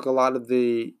 Johnson took a lot of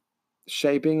the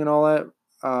shaping and all that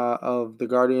of the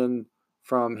Guardian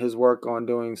from his work on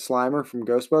doing Slimer from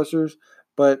Ghostbusters,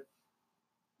 but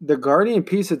the Guardian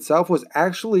piece itself was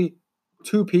actually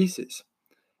two pieces.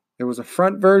 There was a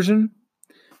front version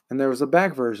and there was a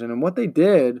back version. And what they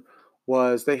did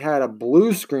was they had a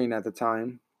blue screen at the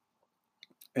time.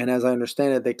 And as I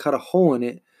understand it, they cut a hole in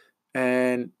it,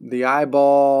 and the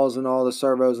eyeballs and all the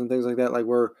servos and things like that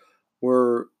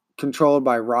were controlled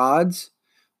by rods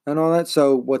and all that.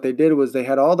 So what they did was they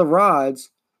had all the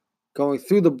rods going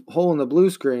through the hole in the blue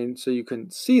screen so you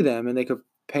couldn't see them, and they could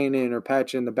paint in or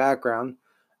patch in the background.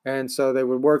 And so they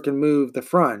would work and move the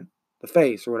front, the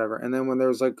face or whatever. And then when there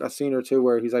was like a scene or two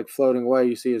where he's like floating away,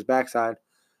 you see his backside.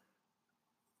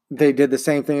 They did the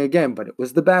same thing again, but it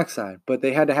was the backside. But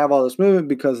they had to have all this movement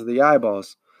because of the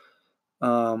eyeballs.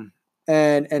 And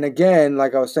again,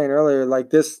 like I was saying earlier, like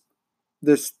this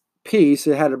piece,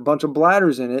 it had a bunch of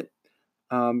bladders in it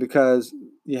because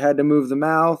you had to move the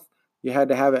mouth you had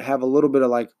to have it have a little bit of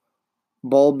like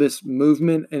bulbous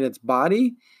movement in its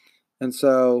body. And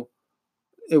so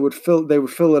they would fill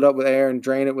it up with air and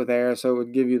drain it with air. So it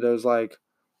would give you those like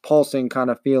pulsing kind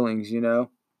of feelings,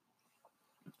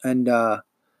 And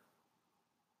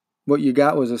what you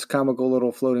got was this comical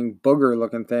little floating booger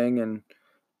looking thing, and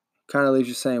kind of leaves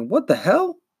you saying, what the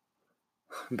hell?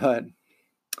 But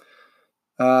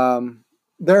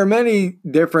there are many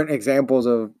different examples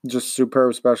of just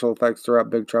superb special effects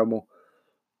throughout Big Trouble.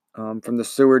 From the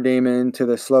sewer demon to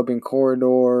the sloping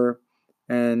corridor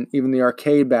and even the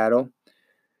arcade battle.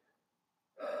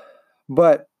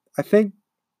 But I think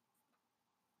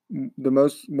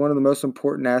one of the most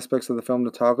important aspects of the film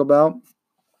to talk about,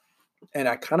 and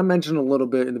I kind of mentioned a little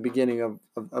bit in the beginning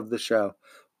of the show,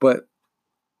 but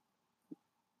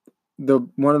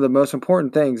one of the most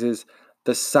important things is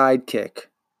the sidekick.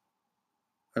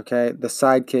 Okay, the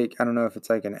sidekick. I don't know if it's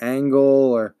like an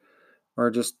angle or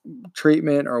just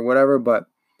treatment or whatever, but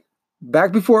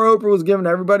back before Oprah was giving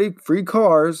everybody free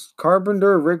cars,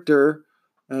 Carpenter, Richter,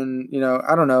 and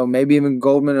I don't know, maybe even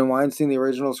Goldman and Weinstein, the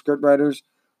original scriptwriters,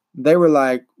 they were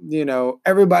like,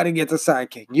 everybody gets a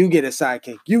sidekick. You get a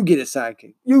sidekick. You get a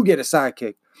sidekick. You get a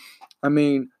sidekick. I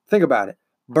mean, think about it.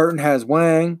 Burton has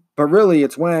Wang, but really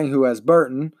it's Wang who has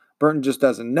Burton. Burton just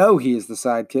doesn't know he is the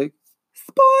sidekick.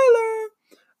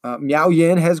 Spoiler! Miao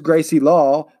Yin has Gracie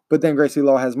Law, but then Gracie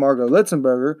Law has Margot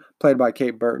Litzenberger, played by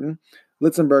Kate Burton.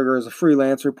 Litzenberger is a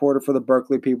freelance reporter for the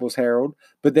Berkeley People's Herald,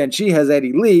 but then she has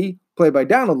Eddie Lee, played by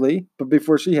Donald Lee, but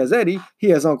before she has Eddie,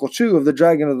 he has Uncle Chu of the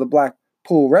Dragon of the Black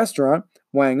Pool restaurant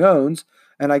Wang owns,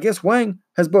 and I guess Wang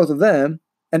has both of them,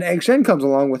 and Egg Shen comes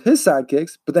along with his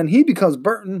sidekicks, but then he becomes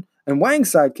Burton and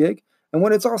Wang's sidekick, and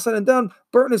when it's all said and done,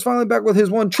 Burton is finally back with his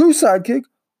one true sidekick,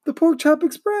 the Pork Chop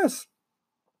Express.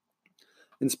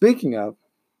 And speaking of,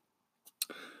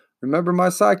 remember my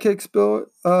sidekick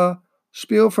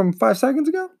spiel from 5 seconds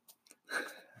ago?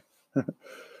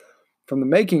 From the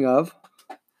making of,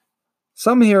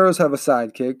 some heroes have a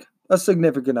sidekick, a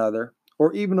significant other,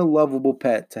 or even a lovable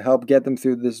pet to help get them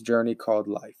through this journey called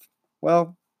life.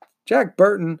 Well, Jack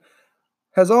Burton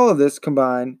has all of this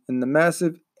combined in the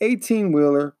massive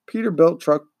 18-wheeler Peterbilt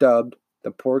truck dubbed the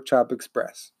Pork Chop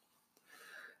Express.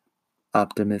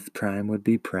 Optimus Prime would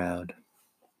be proud.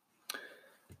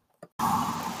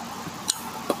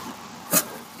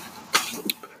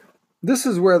 This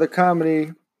is where the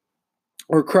comedy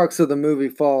or crux of the movie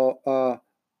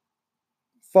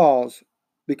falls,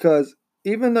 because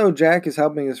even though Jack is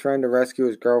helping his friend to rescue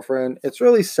his girlfriend, it's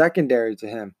really secondary to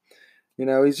him.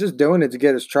 He's just doing it to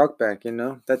get his truck back,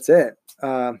 That's it.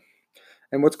 And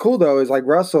what's cool, though, is like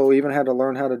Russell even had to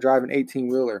learn how to drive an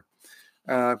 18-wheeler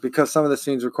because some of the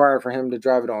scenes require for him to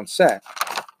drive it on set.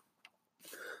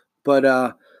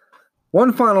 But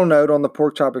one final note on the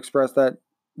Pork Chop Express that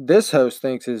this host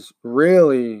thinks is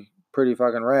really pretty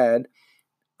fucking rad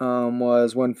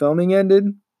was when filming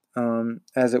ended,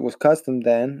 as it was custom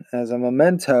then, as a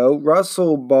memento,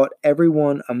 Russell bought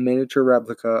everyone a miniature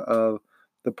replica of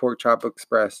the Pork Chop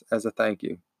Express as a thank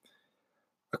you.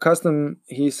 A custom,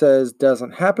 he says,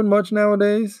 doesn't happen much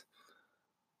nowadays.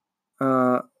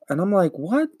 And I'm like,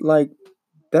 what? Like,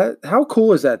 that? How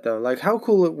cool is that, though? Like, how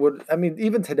cool it would, I mean,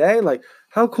 even today, like,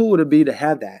 how cool would it be to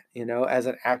have that, as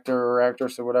an actor or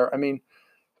actress or whatever? I mean,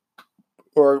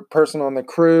 or a person on the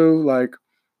crew, like,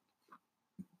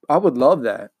 I would love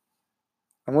that.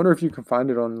 I wonder if you can find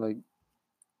it on, like,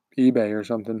 eBay or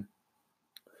something.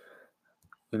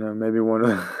 Maybe one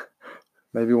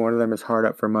of them is hard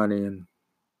up for money and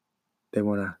they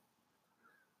want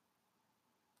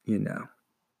to,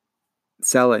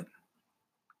 sell it.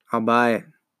 I'll buy it.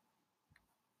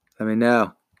 Let me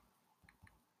know.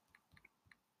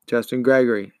 Justin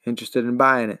Gregory, interested in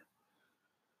buying it.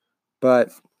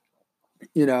 But,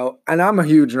 and I'm a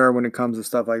huge nerd when it comes to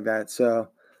stuff like that. So,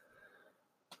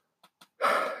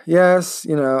 yes,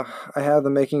 I have the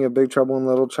Making of Big Trouble in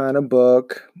Little China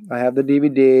book. I have the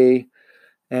DVD.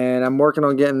 And I'm working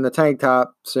on getting the tank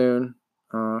top soon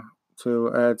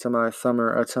to add to my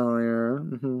summer attire.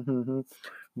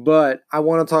 But I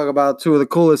want to talk about two of the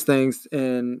coolest things,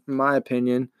 in my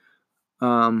opinion,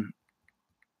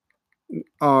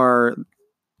 are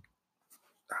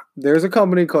there's a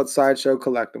company called Sideshow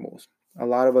Collectibles. A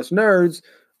lot of us nerds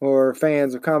or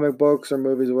fans of comic books or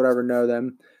movies or whatever know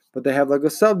them, but they have like a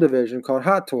subdivision called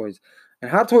Hot Toys.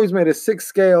 And Hot Toys made a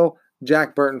 6-scale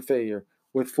Jack Burton figure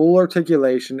with full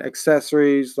articulation,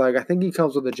 accessories. Like, I think he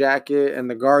comes with a jacket and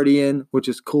the Guardian, which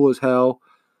is cool as hell.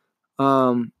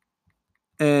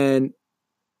 And,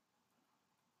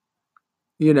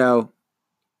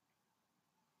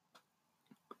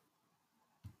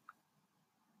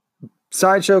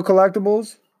 Sideshow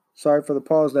Collectibles, Sorry for the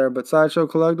pause there, but Sideshow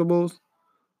Collectibles,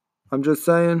 I'm just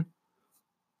saying,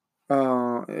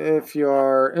 if you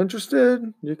are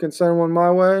interested, you can send one my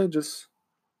way. Just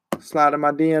slide in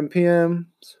my DM, PMs,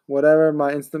 whatever,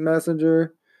 my instant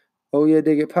messenger. Oh Yeah,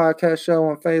 Dig It Podcast Show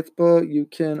on Facebook. You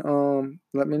can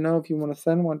let me know if you want to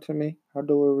send one to me. I'll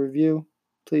do a review.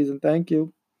 Please and thank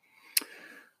you.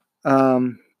 I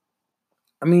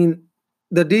mean,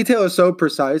 the detail is so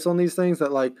precise on these things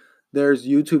that, like, there's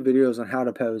YouTube videos on how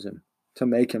to pose him to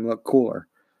make him look cooler.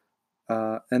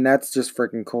 And that's just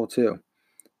freaking cool, too.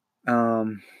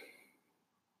 But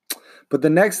the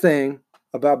next thing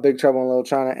about Big Trouble in Little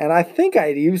China, and I think I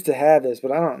used to have this,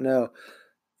 but I don't know,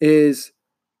 is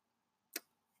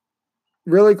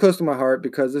really close to my heart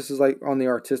because this is like on the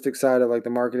artistic side of like the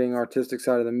marketing, artistic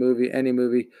side of the movie, any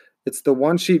movie. It's the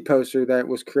one sheet poster that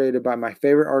was created by my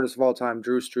favorite artist of all time,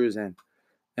 Drew Struzan.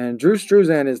 And Drew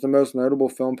Struzan is the most notable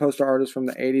film poster artist from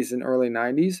the 80s and early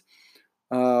 90s.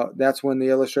 That's when the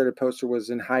illustrated poster was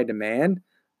in high demand.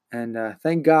 And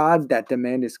thank God that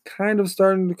demand is kind of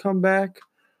starting to come back.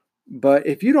 But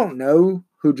if you don't know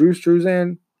who Drew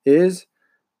Struzan is,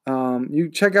 you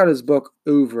check out his book,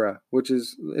 Oeuvre,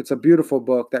 it's a beautiful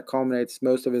book that culminates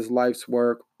most of his life's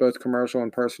work, both commercial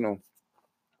and personal.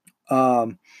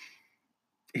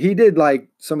 He did like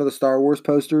some of the Star Wars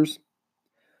posters.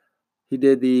 He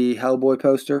did the Hellboy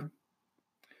poster,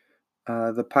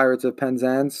 the Pirates of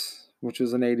Penzance, which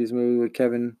was an 80s movie with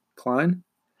Kevin Kline.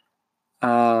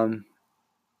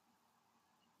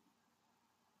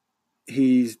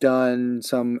 He's done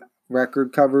some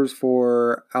record covers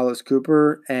for Alice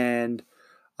Cooper and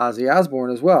Ozzy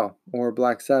Osbourne as well, or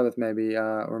Black Sabbath maybe,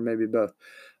 or maybe both.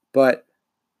 But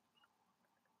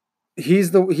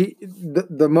he's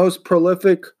the most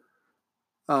prolific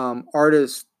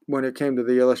artist when it came to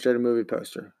the illustrated movie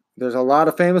poster. There's a lot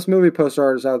of famous movie poster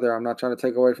artists out there. I'm not trying to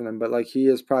take away from them, but like he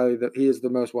is the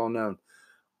most well known.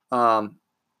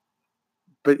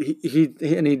 But he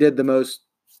did the most.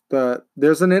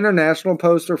 There's an international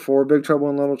poster for Big Trouble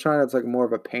in Little China. It's like more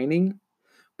of a painting,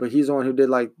 but he's the one who did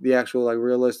like the actual like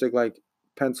realistic like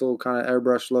pencil kind of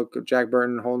airbrush look of Jack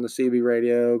Burton holding the CB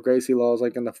radio. Gracie Law's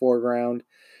like in the foreground,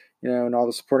 and all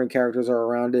the supporting characters are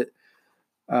around it.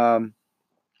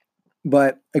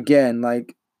 But again,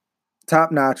 like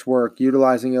top-notch work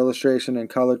utilizing illustration and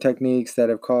color techniques that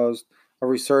have caused a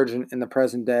resurgence in the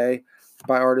present day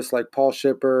by artists like Paul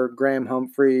Shipper, Graham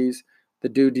Humphreys, the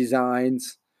Do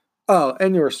Designs. Oh,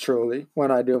 and yours truly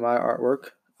when I do my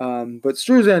artwork. But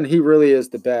Struzan, he really is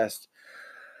the best.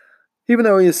 Even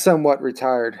though he is somewhat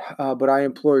retired. But I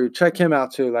implore you, check him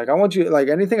out too. Like I want you, like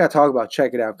anything I talk about,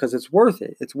 check it out because it's worth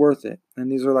it. It's worth it.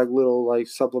 And these are like little like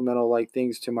supplemental like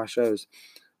things to my shows.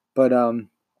 But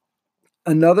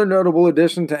another notable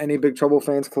addition to any Big Trouble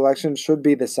fans collection should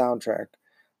be the soundtrack.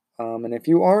 And if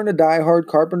you aren't a diehard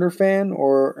Carpenter fan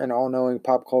or an all-knowing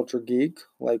pop culture geek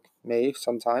like me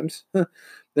sometimes,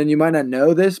 then you might not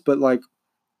know this, but like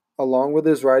along with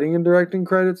his writing and directing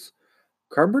credits,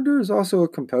 Carpenter is also a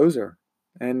composer.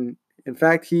 And in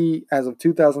fact, he, as of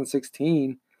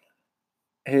 2016,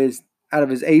 out of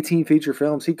his 18 feature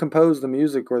films, he composed the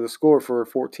music or the score for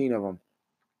 14 of them.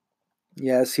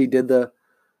 Yes, he's the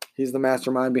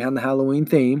mastermind behind the Halloween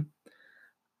theme,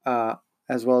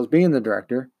 as well as being the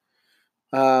director.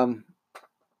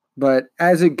 But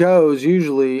as it goes,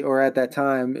 usually, or at that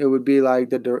time, it would be like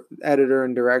the editor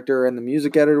and director and the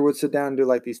music editor would sit down and do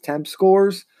like these temp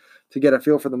scores to get a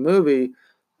feel for the movie.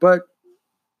 But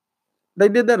they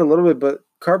did that a little bit, but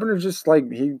Carpenter just like,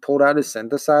 he pulled out his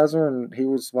synthesizer and he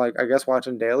was like, I guess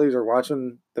watching dailies or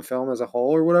watching the film as a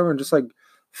whole or whatever and just like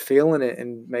feeling it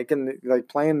and making, like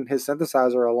playing his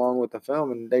synthesizer along with the film.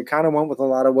 And they kind of went with a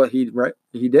lot of what he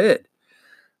did.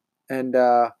 And,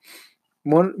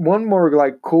 one more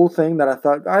like cool thing that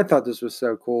I thought this was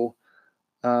so cool.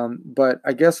 But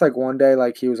I guess like one day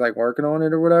like he was like working on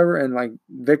it or whatever, and like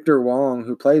Victor Wong,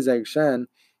 who plays Egg Shen,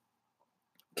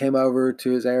 came over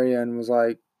to his area and was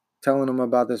like telling him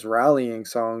about this rallying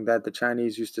song that the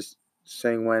Chinese used to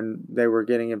sing when they were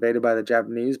getting invaded by the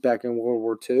Japanese back in World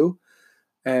War II.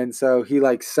 And so he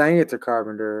like sang it to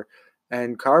Carpenter,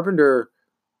 and Carpenter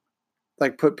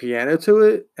like put piano to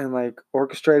it and like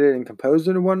orchestrated and composed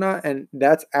it and whatnot. And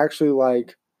that's actually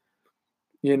like,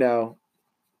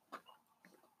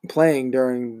 playing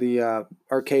during the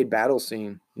arcade battle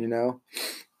scene, And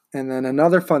then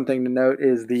another fun thing to note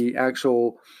is the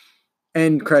actual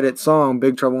end credit song,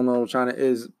 Big Trouble in Little China,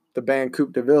 is the band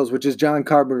Coupe de Villes, which is John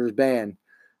Carpenter's band.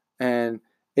 And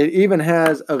it even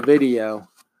has a video.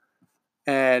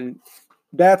 And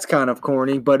that's kind of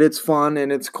corny, but it's fun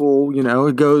and it's cool.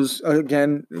 It goes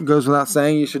without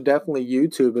saying, you should definitely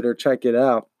YouTube it or check it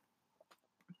out.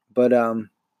 But,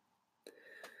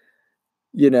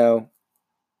 you know,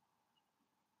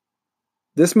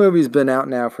 this movie's been out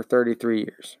now for 33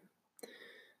 years.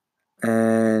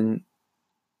 And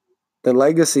the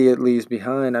legacy it leaves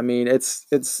behind, I mean, it's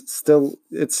still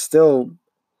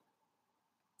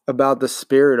about the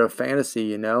spirit of fantasy,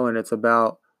 you know, and it's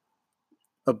about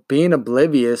being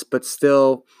oblivious, but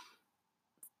still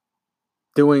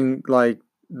doing like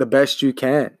the best you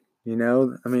can, you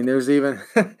know. I mean, there's even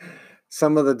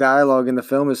some of the dialogue in the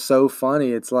film is so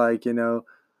funny. It's like, you know,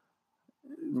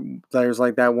 there's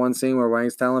like that one scene where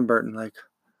Wayne's telling Burton like,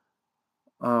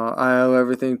 I owe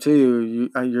everything to you.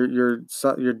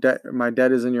 Your debt, my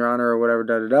debt is in your honor, or whatever.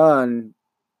 Da da da. And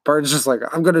Burton's just like,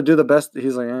 I'm gonna do the best.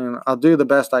 He's like, I'll do the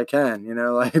best I can. You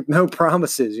know, like no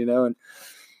promises. You know,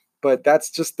 but that's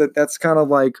just that's kind of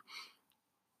like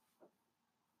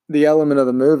the element of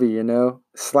the movie. You know,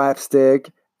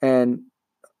 slapstick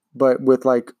but with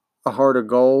like a heart of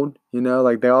gold. You know,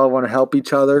 like they all want to help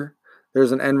each other.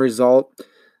 There's an end result.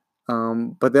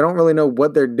 But they don't really know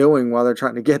what they're doing while they're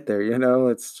trying to get there, you know?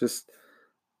 It's just,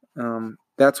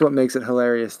 that's what makes it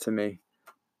hilarious to me.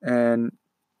 And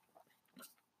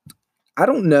I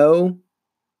don't know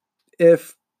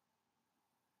if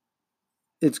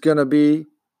it's going to be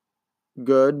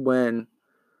good when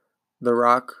The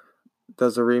Rock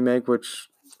does a remake, which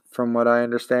from what I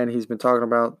understand, he's been talking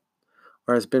about,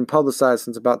 or has been publicized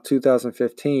since about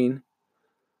 2015.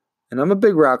 And I'm a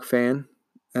big Rock fan,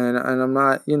 and I'm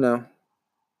not, you know,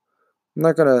 I'm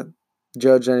not going to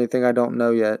judge anything I don't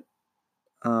know yet.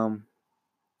 And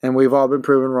we've all been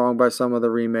proven wrong by some of the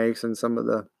remakes and some of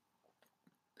the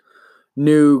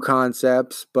new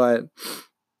concepts. But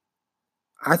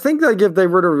I think like if they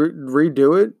were to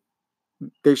redo it,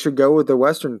 they should go with the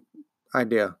Western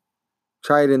idea.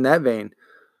 Try it in that vein.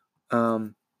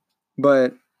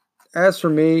 But as for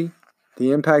me,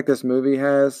 the impact this movie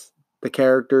has, the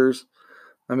characters,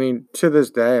 I mean, to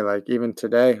this day, like even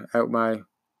today at my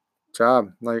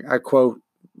job, like I quote,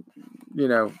 you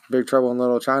know, Big Trouble in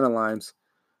Little China lines,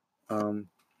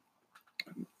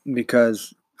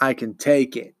 because I can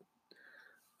take it.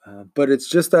 But it's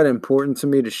just that important to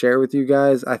me to share with you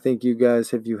guys. I think you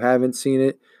guys, if you haven't seen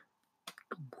it,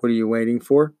 what are you waiting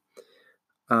for?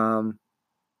 And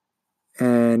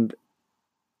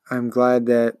I'm glad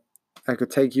that I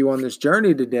could take you on this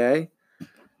journey today,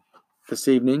 this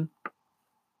evening.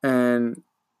 And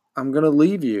I'm going to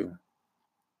leave you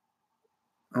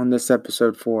on this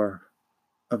episode 4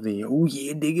 of the Oh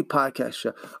Yeah Dig It podcast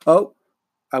show. Oh,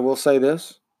 I will say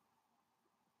this.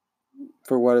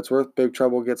 For what it's worth, Big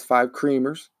Trouble gets 5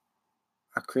 creamers.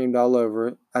 I creamed all over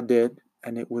it. I did.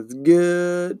 And it was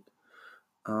good.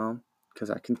 Because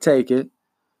I can take it.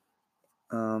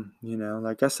 You know,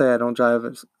 like I say, I don't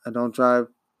drive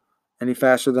any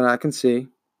faster than I can see.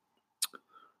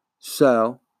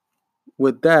 So,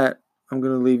 with that, I'm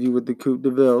going to leave you with the Coupe de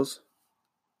Villes.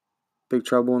 Big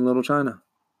Trouble in Little China.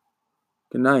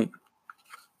 Good night.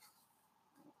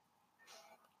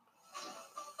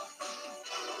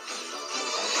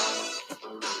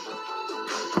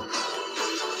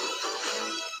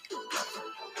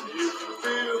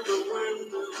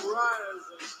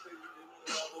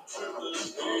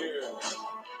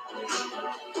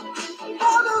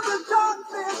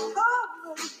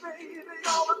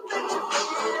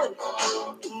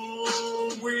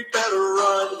 We better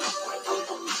run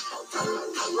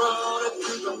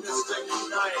into the mystic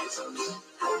night,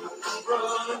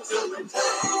 run until they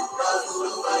take us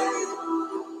away,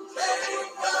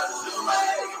 take us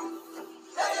away,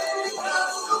 take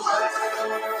us away.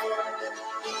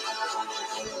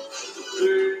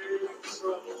 Big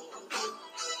trouble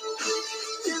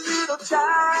in Little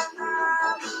China.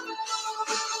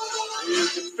 You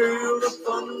can feel the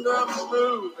thunder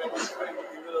moving, baby,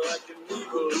 like an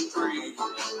evil tree.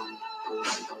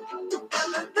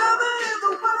 And the devil in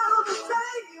the world to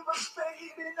save us,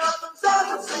 baby, nothing's as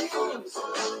it seems.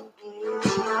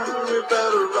 We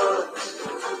better run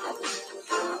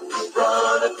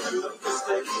into the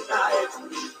mystic night,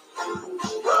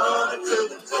 run until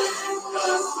they take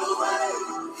us away,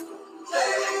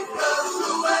 take us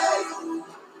away,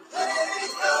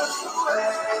 take us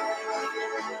away.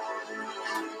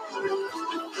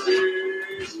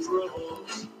 Big trouble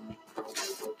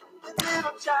in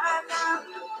Little China.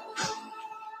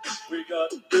 We got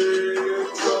big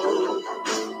trouble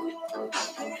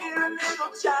here in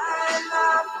Little China.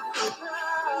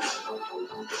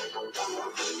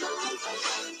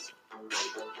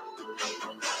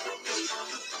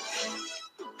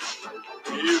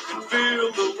 You can feel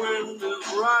the wind is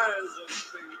rising,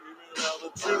 baby. Now the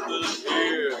truth is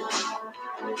here.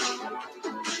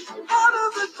 Out of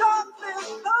the darkness,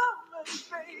 coming,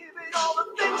 baby.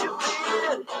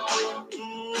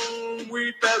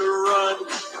 we better run.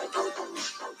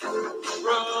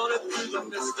 Running through the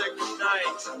mystic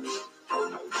night.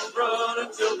 Run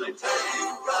until they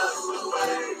take us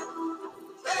away.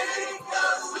 Take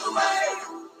us away.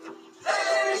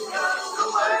 Take us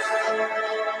away.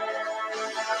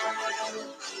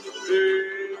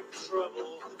 Big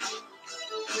trouble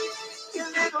in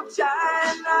little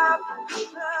China.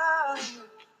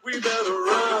 We better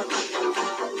run.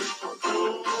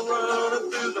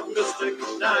 Running through the mystic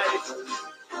night.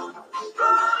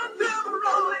 Running through the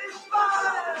rolling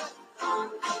fire.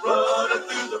 Running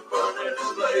through the burning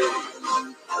flame.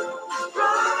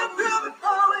 Running through the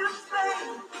calling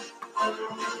flame.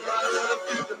 Running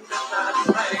through the midnight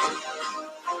rain.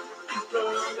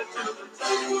 Running to the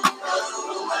take us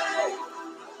away.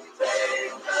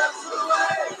 Take us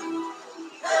away.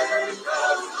 Take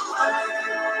us away.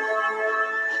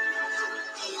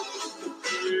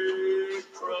 Big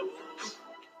trouble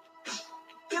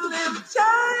in little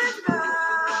China.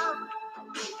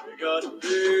 We got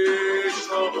big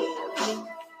trouble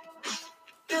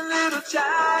in little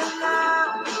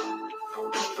China.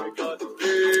 We got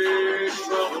big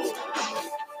trouble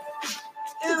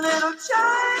in little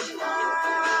China.